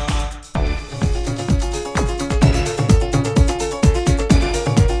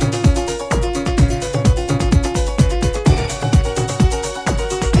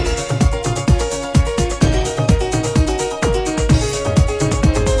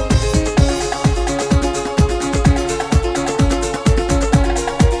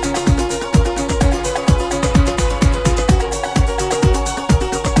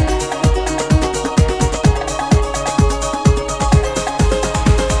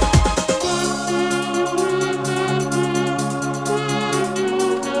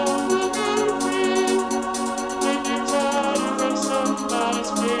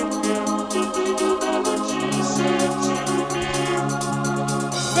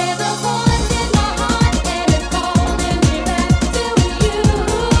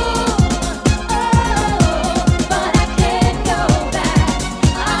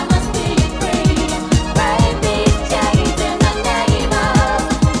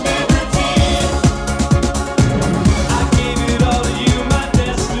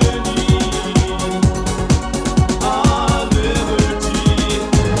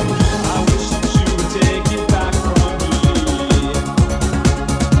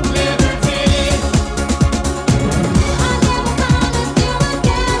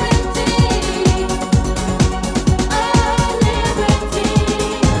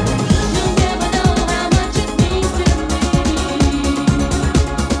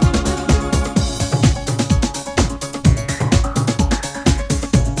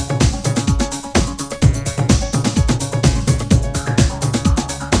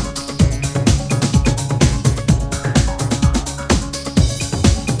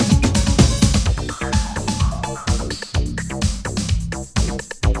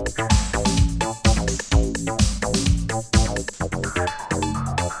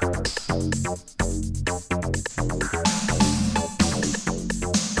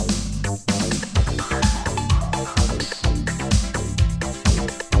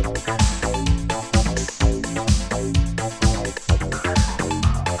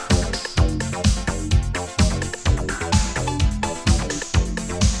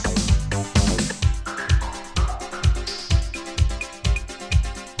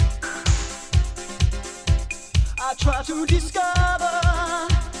I try to discover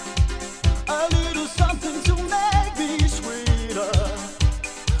a little something to make me sweeter.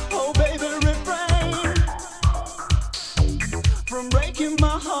 Oh, baby, refrain from breaking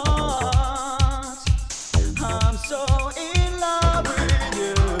my heart. I'm so in love with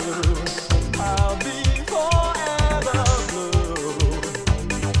you. I'll be forever blue.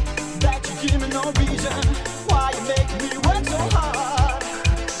 That you give me no reason why you make me work so hard.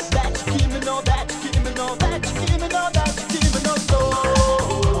 That you give me no, that you give me no, that you give me no, that you give me no soul.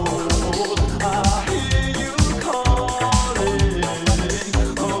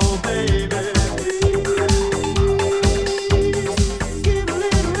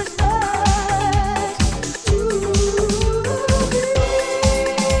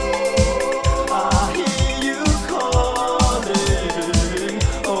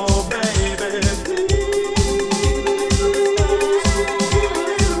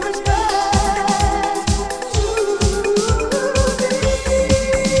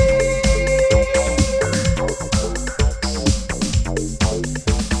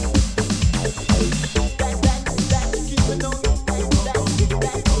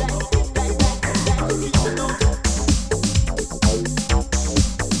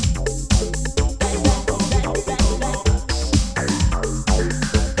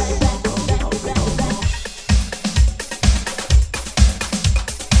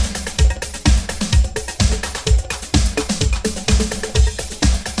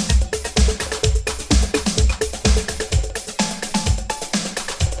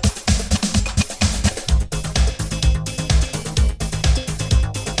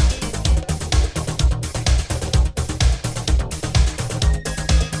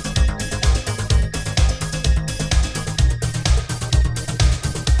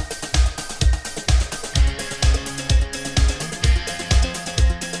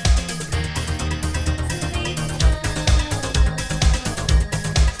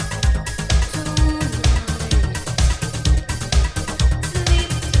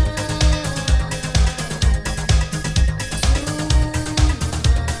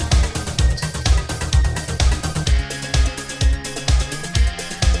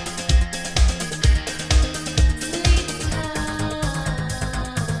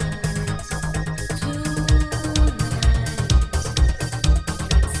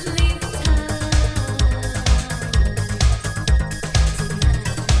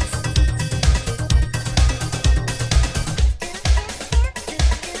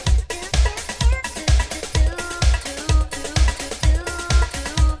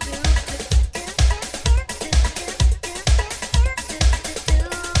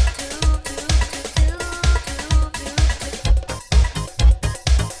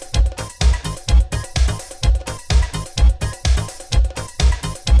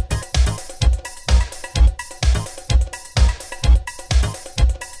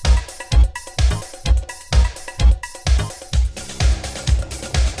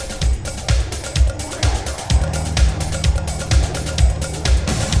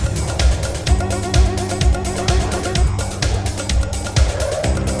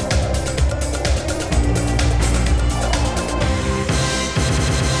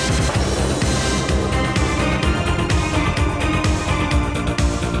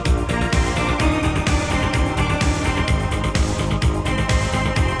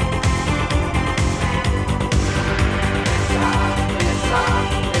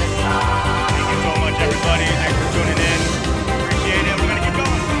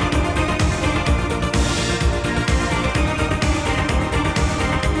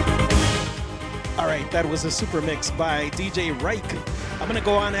 that was a super mix by DJ Ryke. I'm going to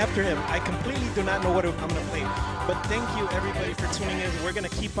go on after him. I completely do not know what I'm going to play. But thank you, everybody, for tuning in. We're going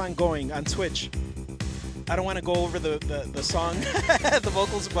to keep on going on Twitch. I don't want to go over the song, the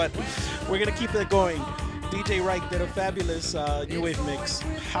vocals, but we're going to keep it going. DJ Ryke did a fabulous new wave mix,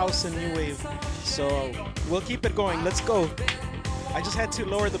 house and new wave. So we'll keep it going. Let's go. I just had to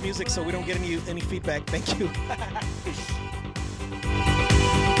lower the music so we don't get any feedback. Thank you.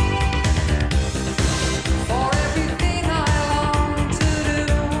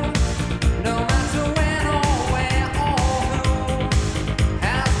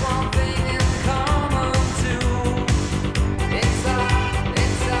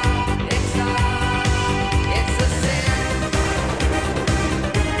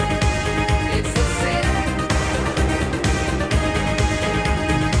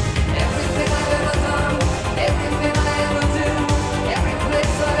 Everything I've ever done, everything I ever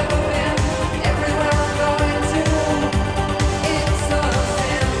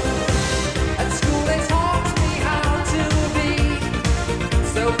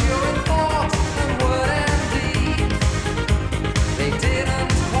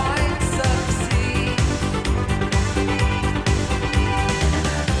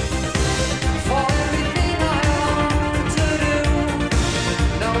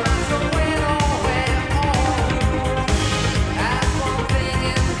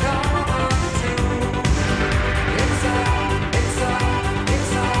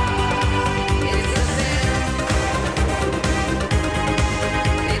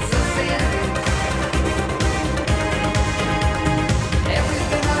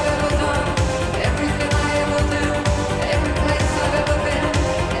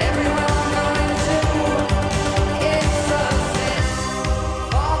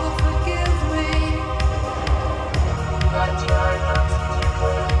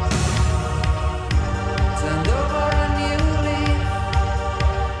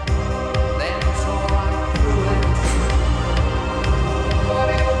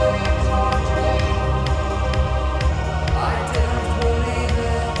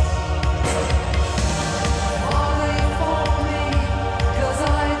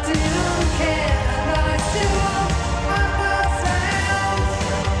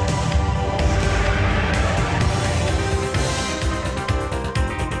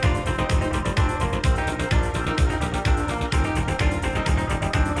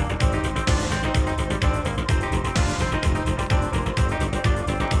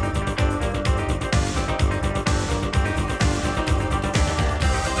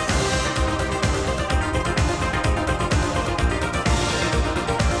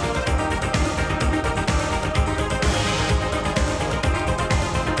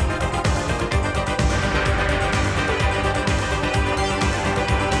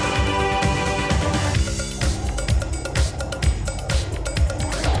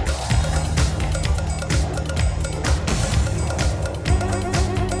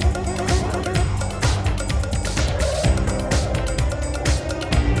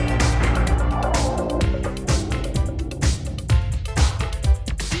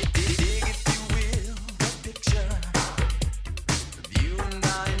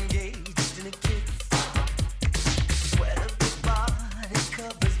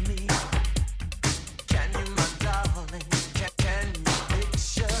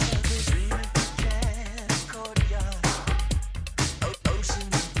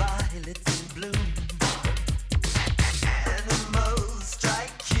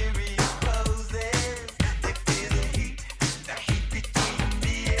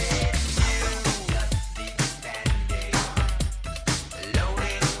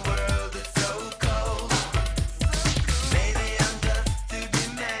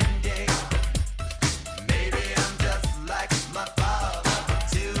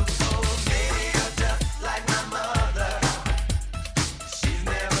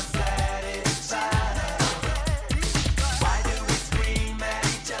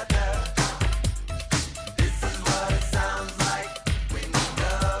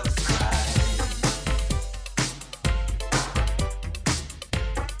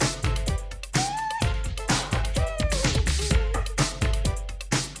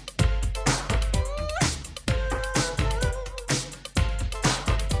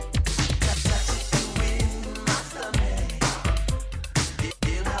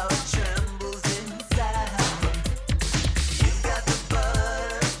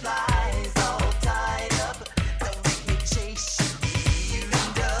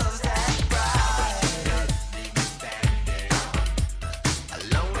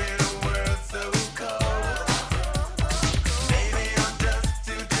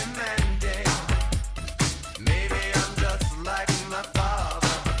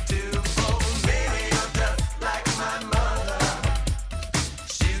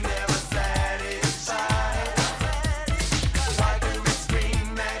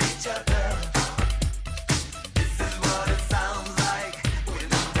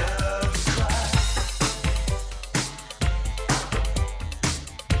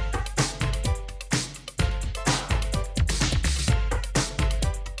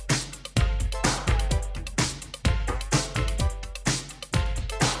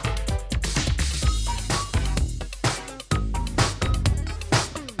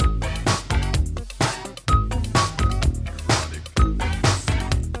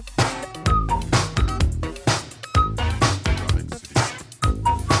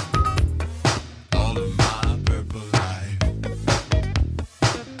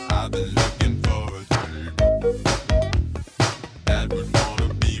I've been looking for a type that would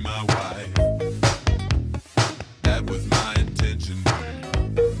wanna be my wife. That was my intention, babe.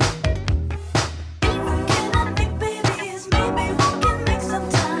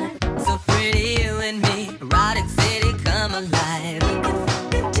 So pretty, you and me, erotic city, come alive.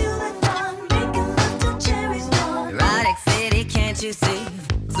 Erotic city, can't you see?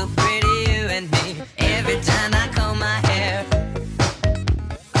 So pretty, you and me. Every time I comb my hair,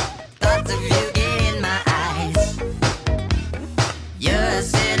 thoughts of you get in my eyes. You're a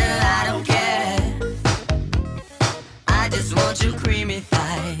sinner, I don't care. I just want your creamy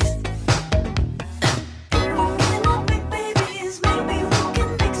thighs.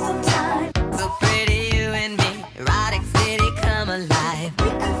 So pretty, you and me, erotic city, come alive.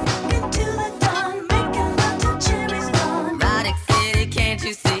 Erotic city, can't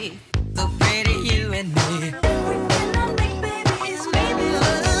you see? So pretty, you and me.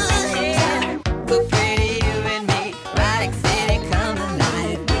 So pretty,